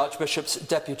of the Archbishop's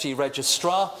Deputy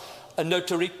Registrar, a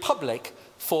notary public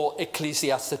for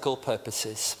ecclesiastical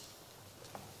purposes.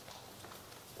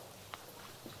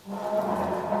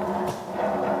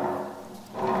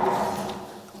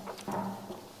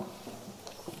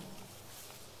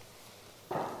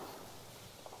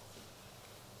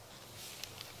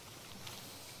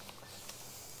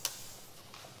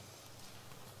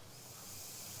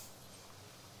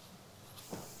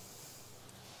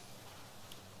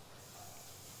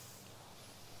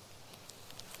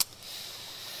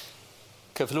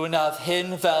 Cyflwynodd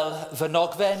hyn fel fy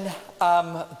nogfen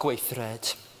am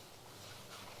gweithred.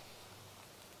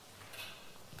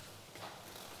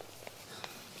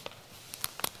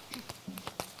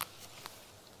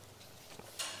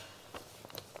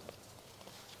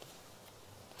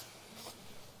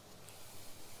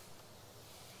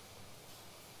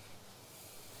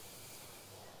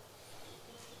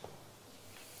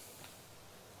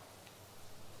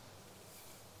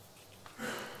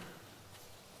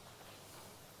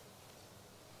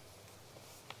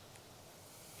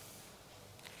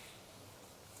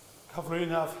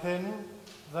 Cyflwynaf hyn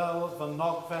fel fy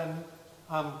nogfen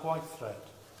am gweithred.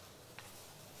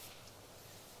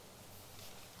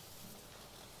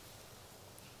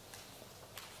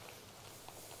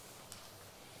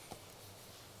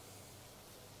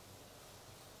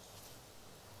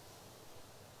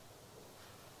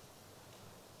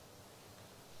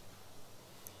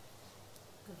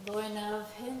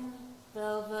 Cyflwynaf hyn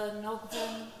fel fy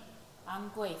nogfen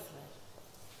am gweithred.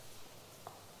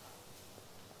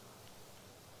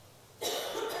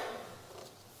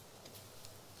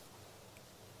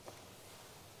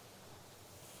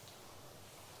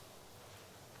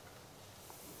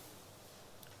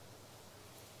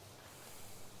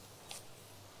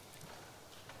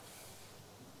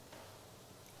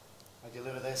 I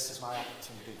deliver this as my act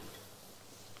and deed.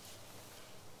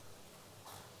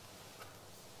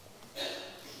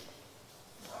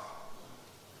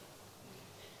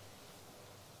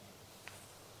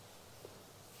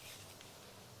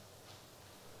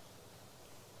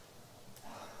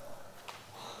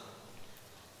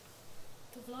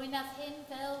 Cyflwynaf hyn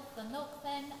fel fy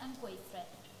nogfen am gweithred.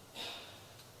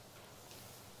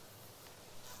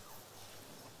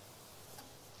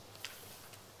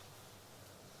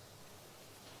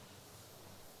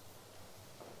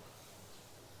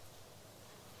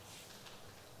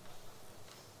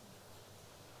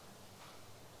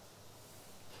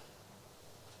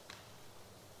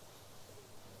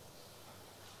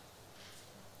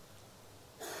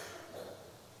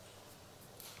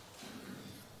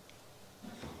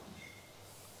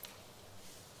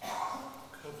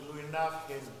 Cyflwynaf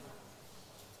hyn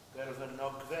fel fy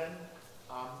nogfen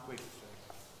am gweithred.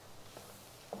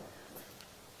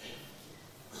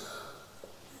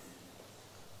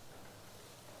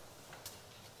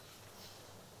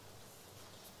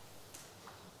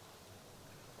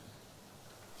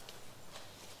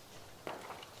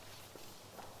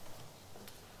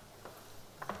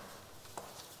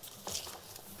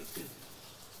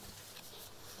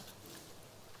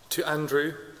 To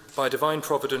Andrew, by divine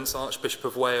providence, Archbishop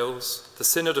of Wales, the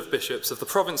Synod of Bishops of the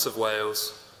Province of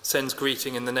Wales sends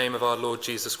greeting in the name of our Lord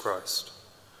Jesus Christ.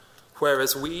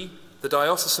 Whereas we, the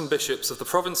diocesan bishops of the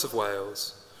Province of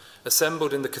Wales,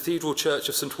 assembled in the Cathedral Church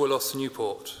of St Wyllos,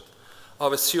 Newport,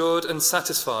 are assured and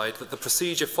satisfied that the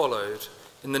procedure followed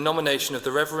in the nomination of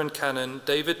the Reverend Canon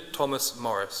David Thomas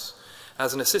Morris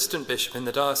as an Assistant Bishop in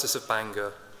the Diocese of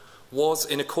Bangor was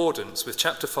in accordance with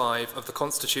Chapter 5 of the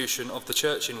Constitution of the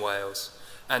Church in Wales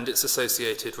and its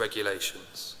associated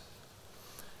regulations.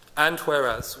 And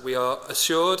whereas we are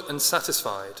assured and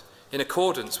satisfied, in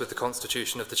accordance with the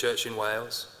Constitution of the Church in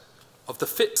Wales, of the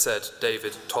fit said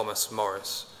David Thomas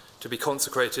Morris to be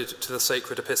consecrated to the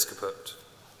sacred episcopate.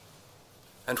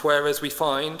 And whereas we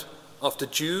find, after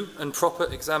due and proper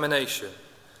examination,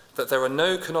 that there are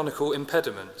no canonical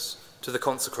impediments to the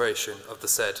consecration of the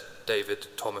said David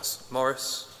Thomas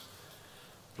Morris,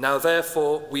 now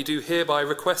therefore we do hereby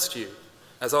request you,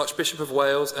 as Archbishop of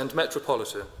Wales and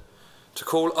Metropolitan, to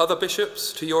call other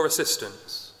bishops to your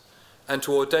assistance, and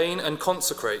to ordain and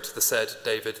consecrate the said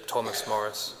David Thomas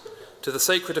Morris to the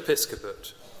sacred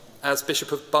episcopate as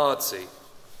Bishop of Bardsey,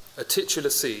 a titular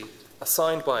see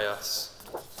assigned by us,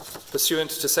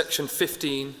 pursuant to section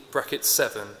 15, bracket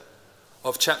 7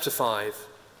 of Chapter 5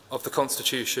 of the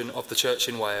Constitution of the Church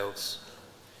in Wales,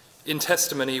 in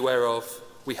testimony whereof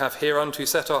we have hereunto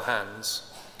set our hands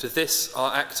to this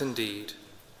our act and deed,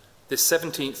 this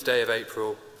 17th day of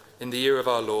April, in the year of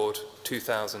our Lord,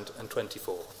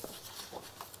 2024.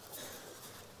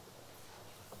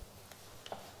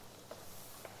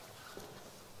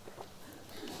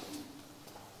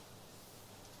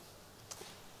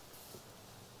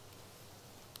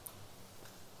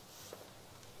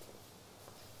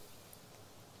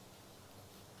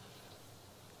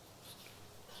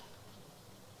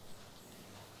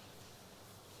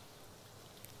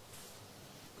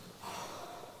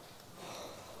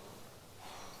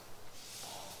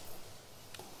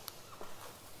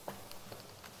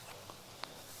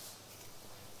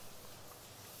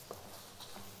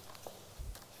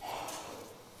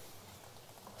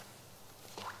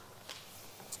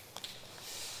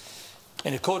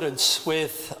 In accordance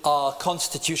with our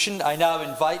constitution, I now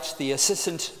invite the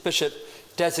Assistant Bishop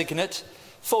Designate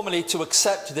formally to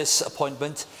accept this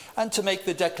appointment and to make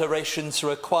the declarations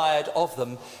required of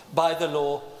them by the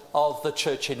law of the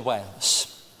Church in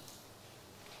Wales.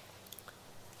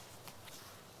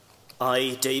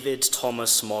 I, David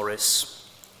Thomas Morris,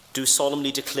 do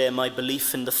solemnly declare my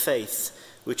belief in the faith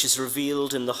which is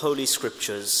revealed in the Holy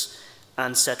Scriptures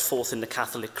and set forth in the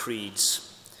Catholic creeds,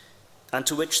 and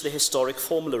to which the historic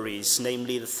formularies,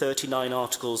 namely the 39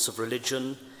 Articles of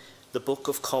Religion, the Book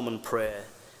of Common Prayer,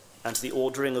 and the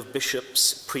ordering of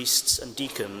bishops, priests, and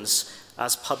deacons,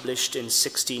 as published in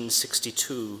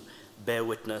 1662, bear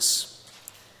witness.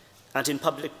 And in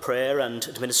public prayer and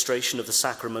administration of the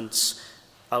sacraments,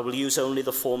 I will use only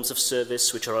the forms of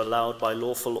service which are allowed by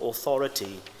lawful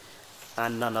authority,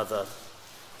 and none other.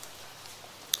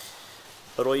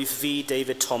 Roedd fi,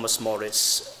 David Thomas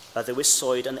Morris, a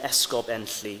ddewiswyd yn esgob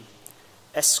Enlli,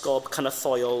 esgob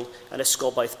cynythoiol yn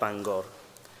esgobaeth Bangor,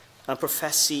 yn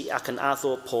proffesu ac yn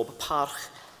addo pob parch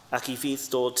ac I fydd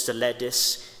dod dyledus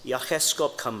I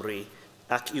archesgob Cymru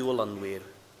ac I olynwyr.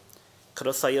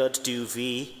 Cynythoiod diw fi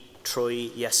trwy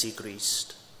Iesu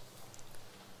Grist.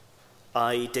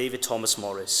 I, David Thomas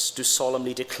Morris, do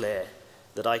solemnly declare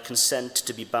that I consent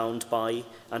to be bound by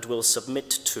and will submit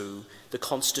to the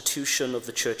Constitution of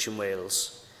the Church in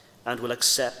Wales, and will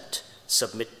accept,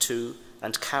 submit to,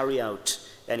 and carry out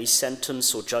any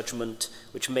sentence or judgment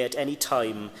which may at any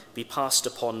time be passed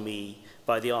upon me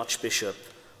by the Archbishop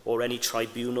or any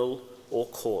tribunal or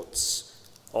courts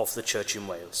of the Church in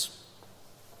Wales.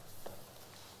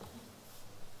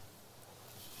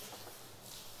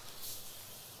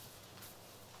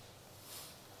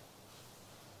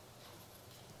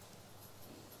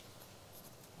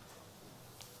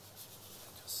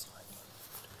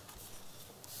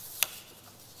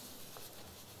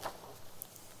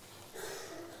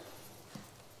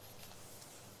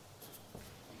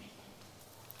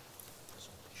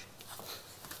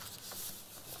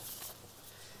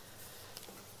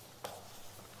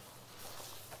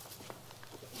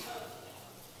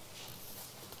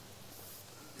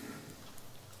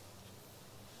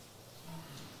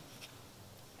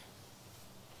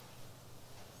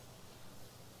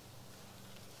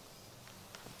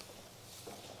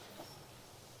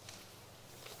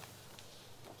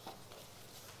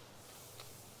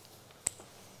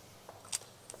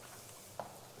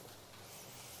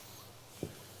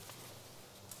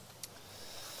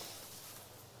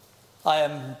 I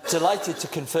am delighted to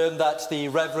confirm that the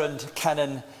Reverend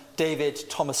Canon David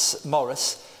Thomas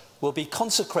Morris will be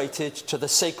consecrated to the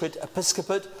sacred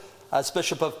episcopate as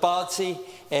Bishop of Bardsey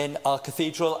in our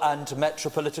Cathedral and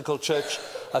Metropolitical Church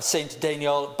of St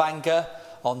Daniel, Bangor,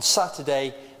 on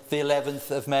Saturday, the 11th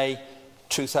of May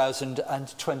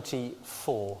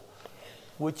 2024.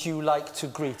 Would you like to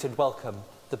greet and welcome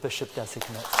the Bishop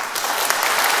Designate?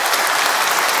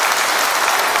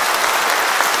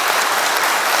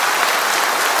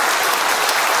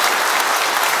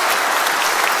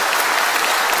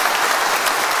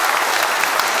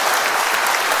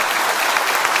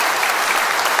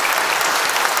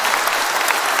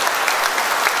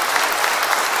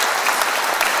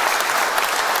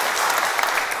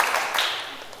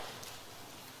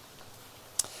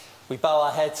 We bow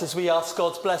our heads as we ask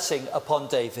God's blessing upon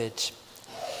David.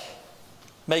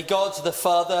 May God the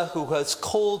Father, who has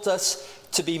called us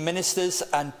to be ministers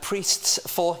and priests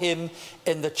for him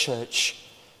in the church,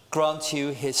 grant you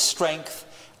his strength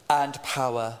and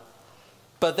power.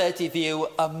 Bydded iddiw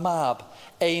y mab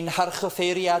ein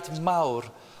harchoffeiriad mawr,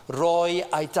 roi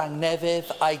a'i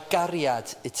dangnefydd a'i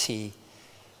gariad I ti.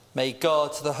 May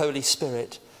God the Holy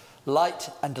Spirit, light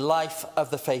and life of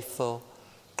the faithful,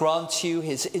 grant you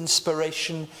his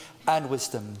inspiration and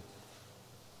wisdom,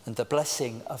 and the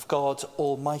blessing of God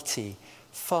Almighty,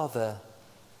 Father,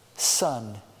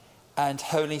 Son, and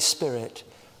Holy Spirit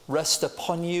rest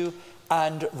upon you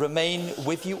and remain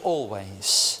with you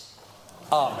always.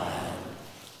 Amen.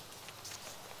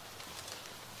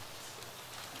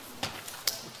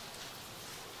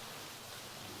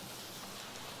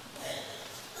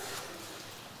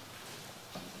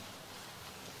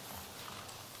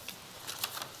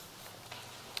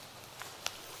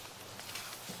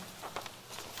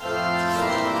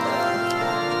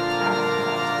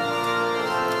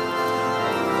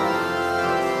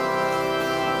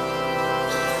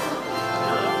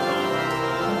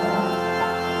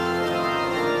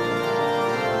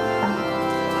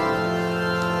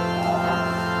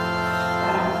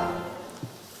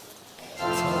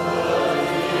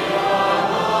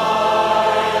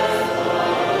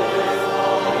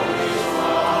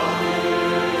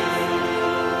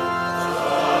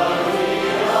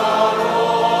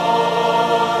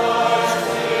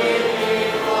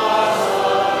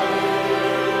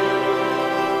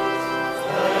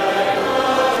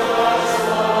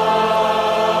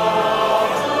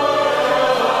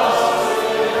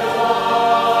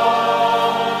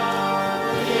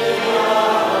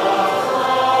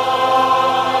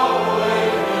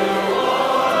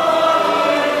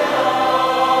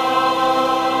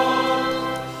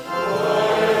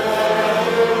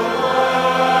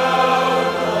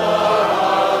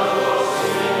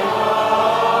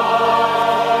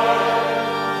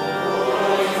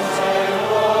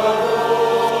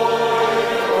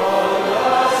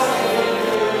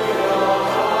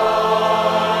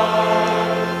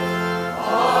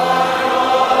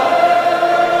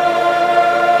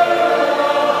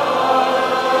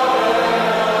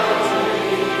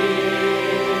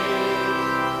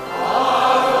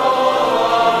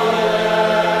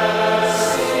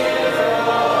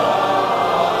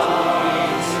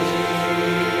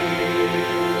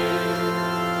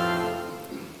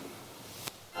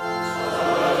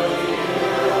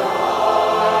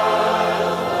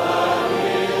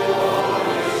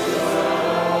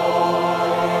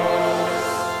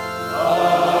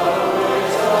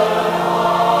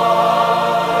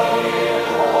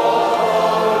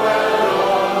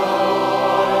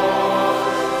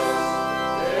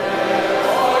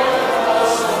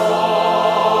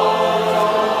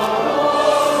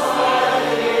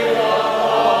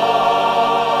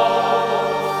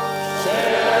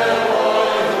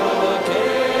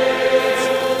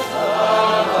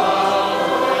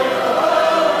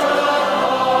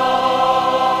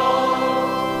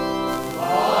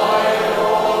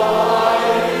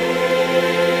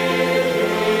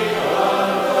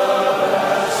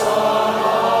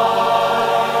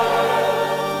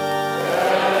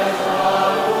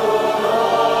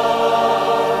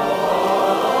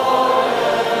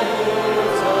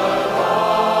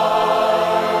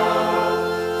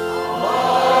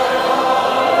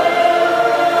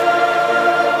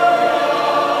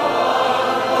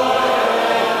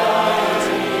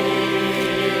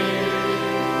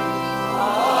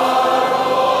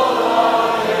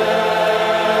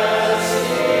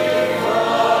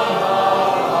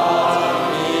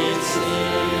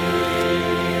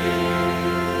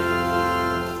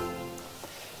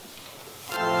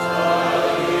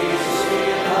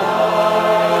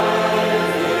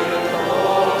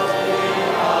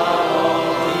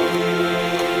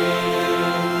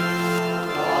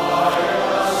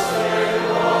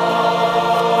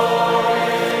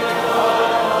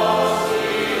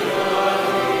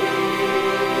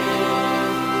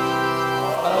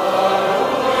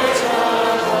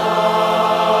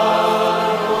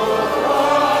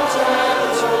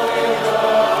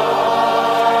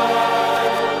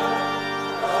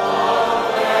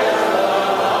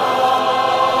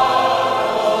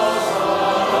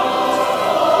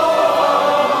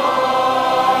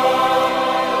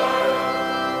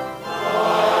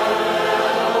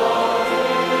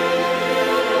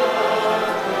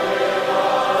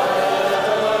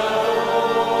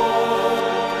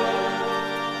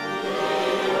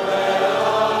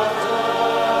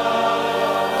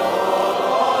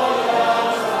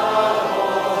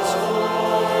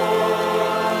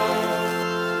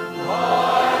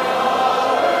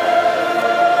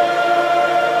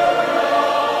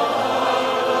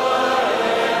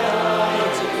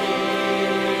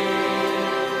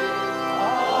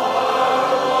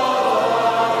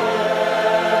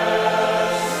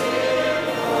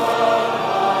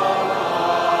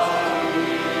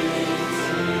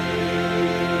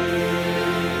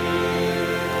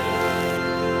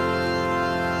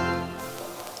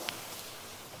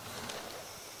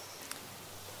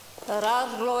 Yr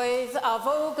arglwydd a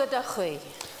fo gyda chi.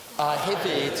 A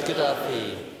hefyd gyda fi.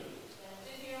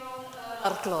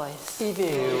 Arglwydd. I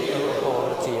Dduw yw'r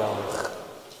holl diolch.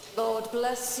 Lord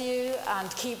bless you and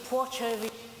keep watch over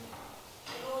you.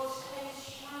 Lord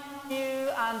shine on you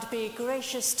and be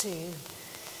gracious to you.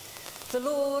 The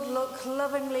Lord look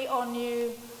lovingly on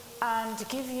you and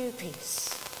give you peace.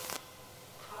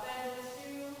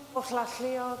 O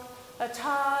llalliog, y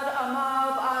tad a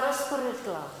mab a'r ysbryd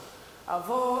glân, a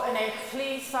fo yn eich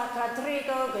plith ac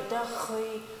adrigo gyda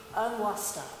chwi yn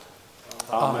wastad.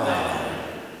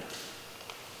 Amen.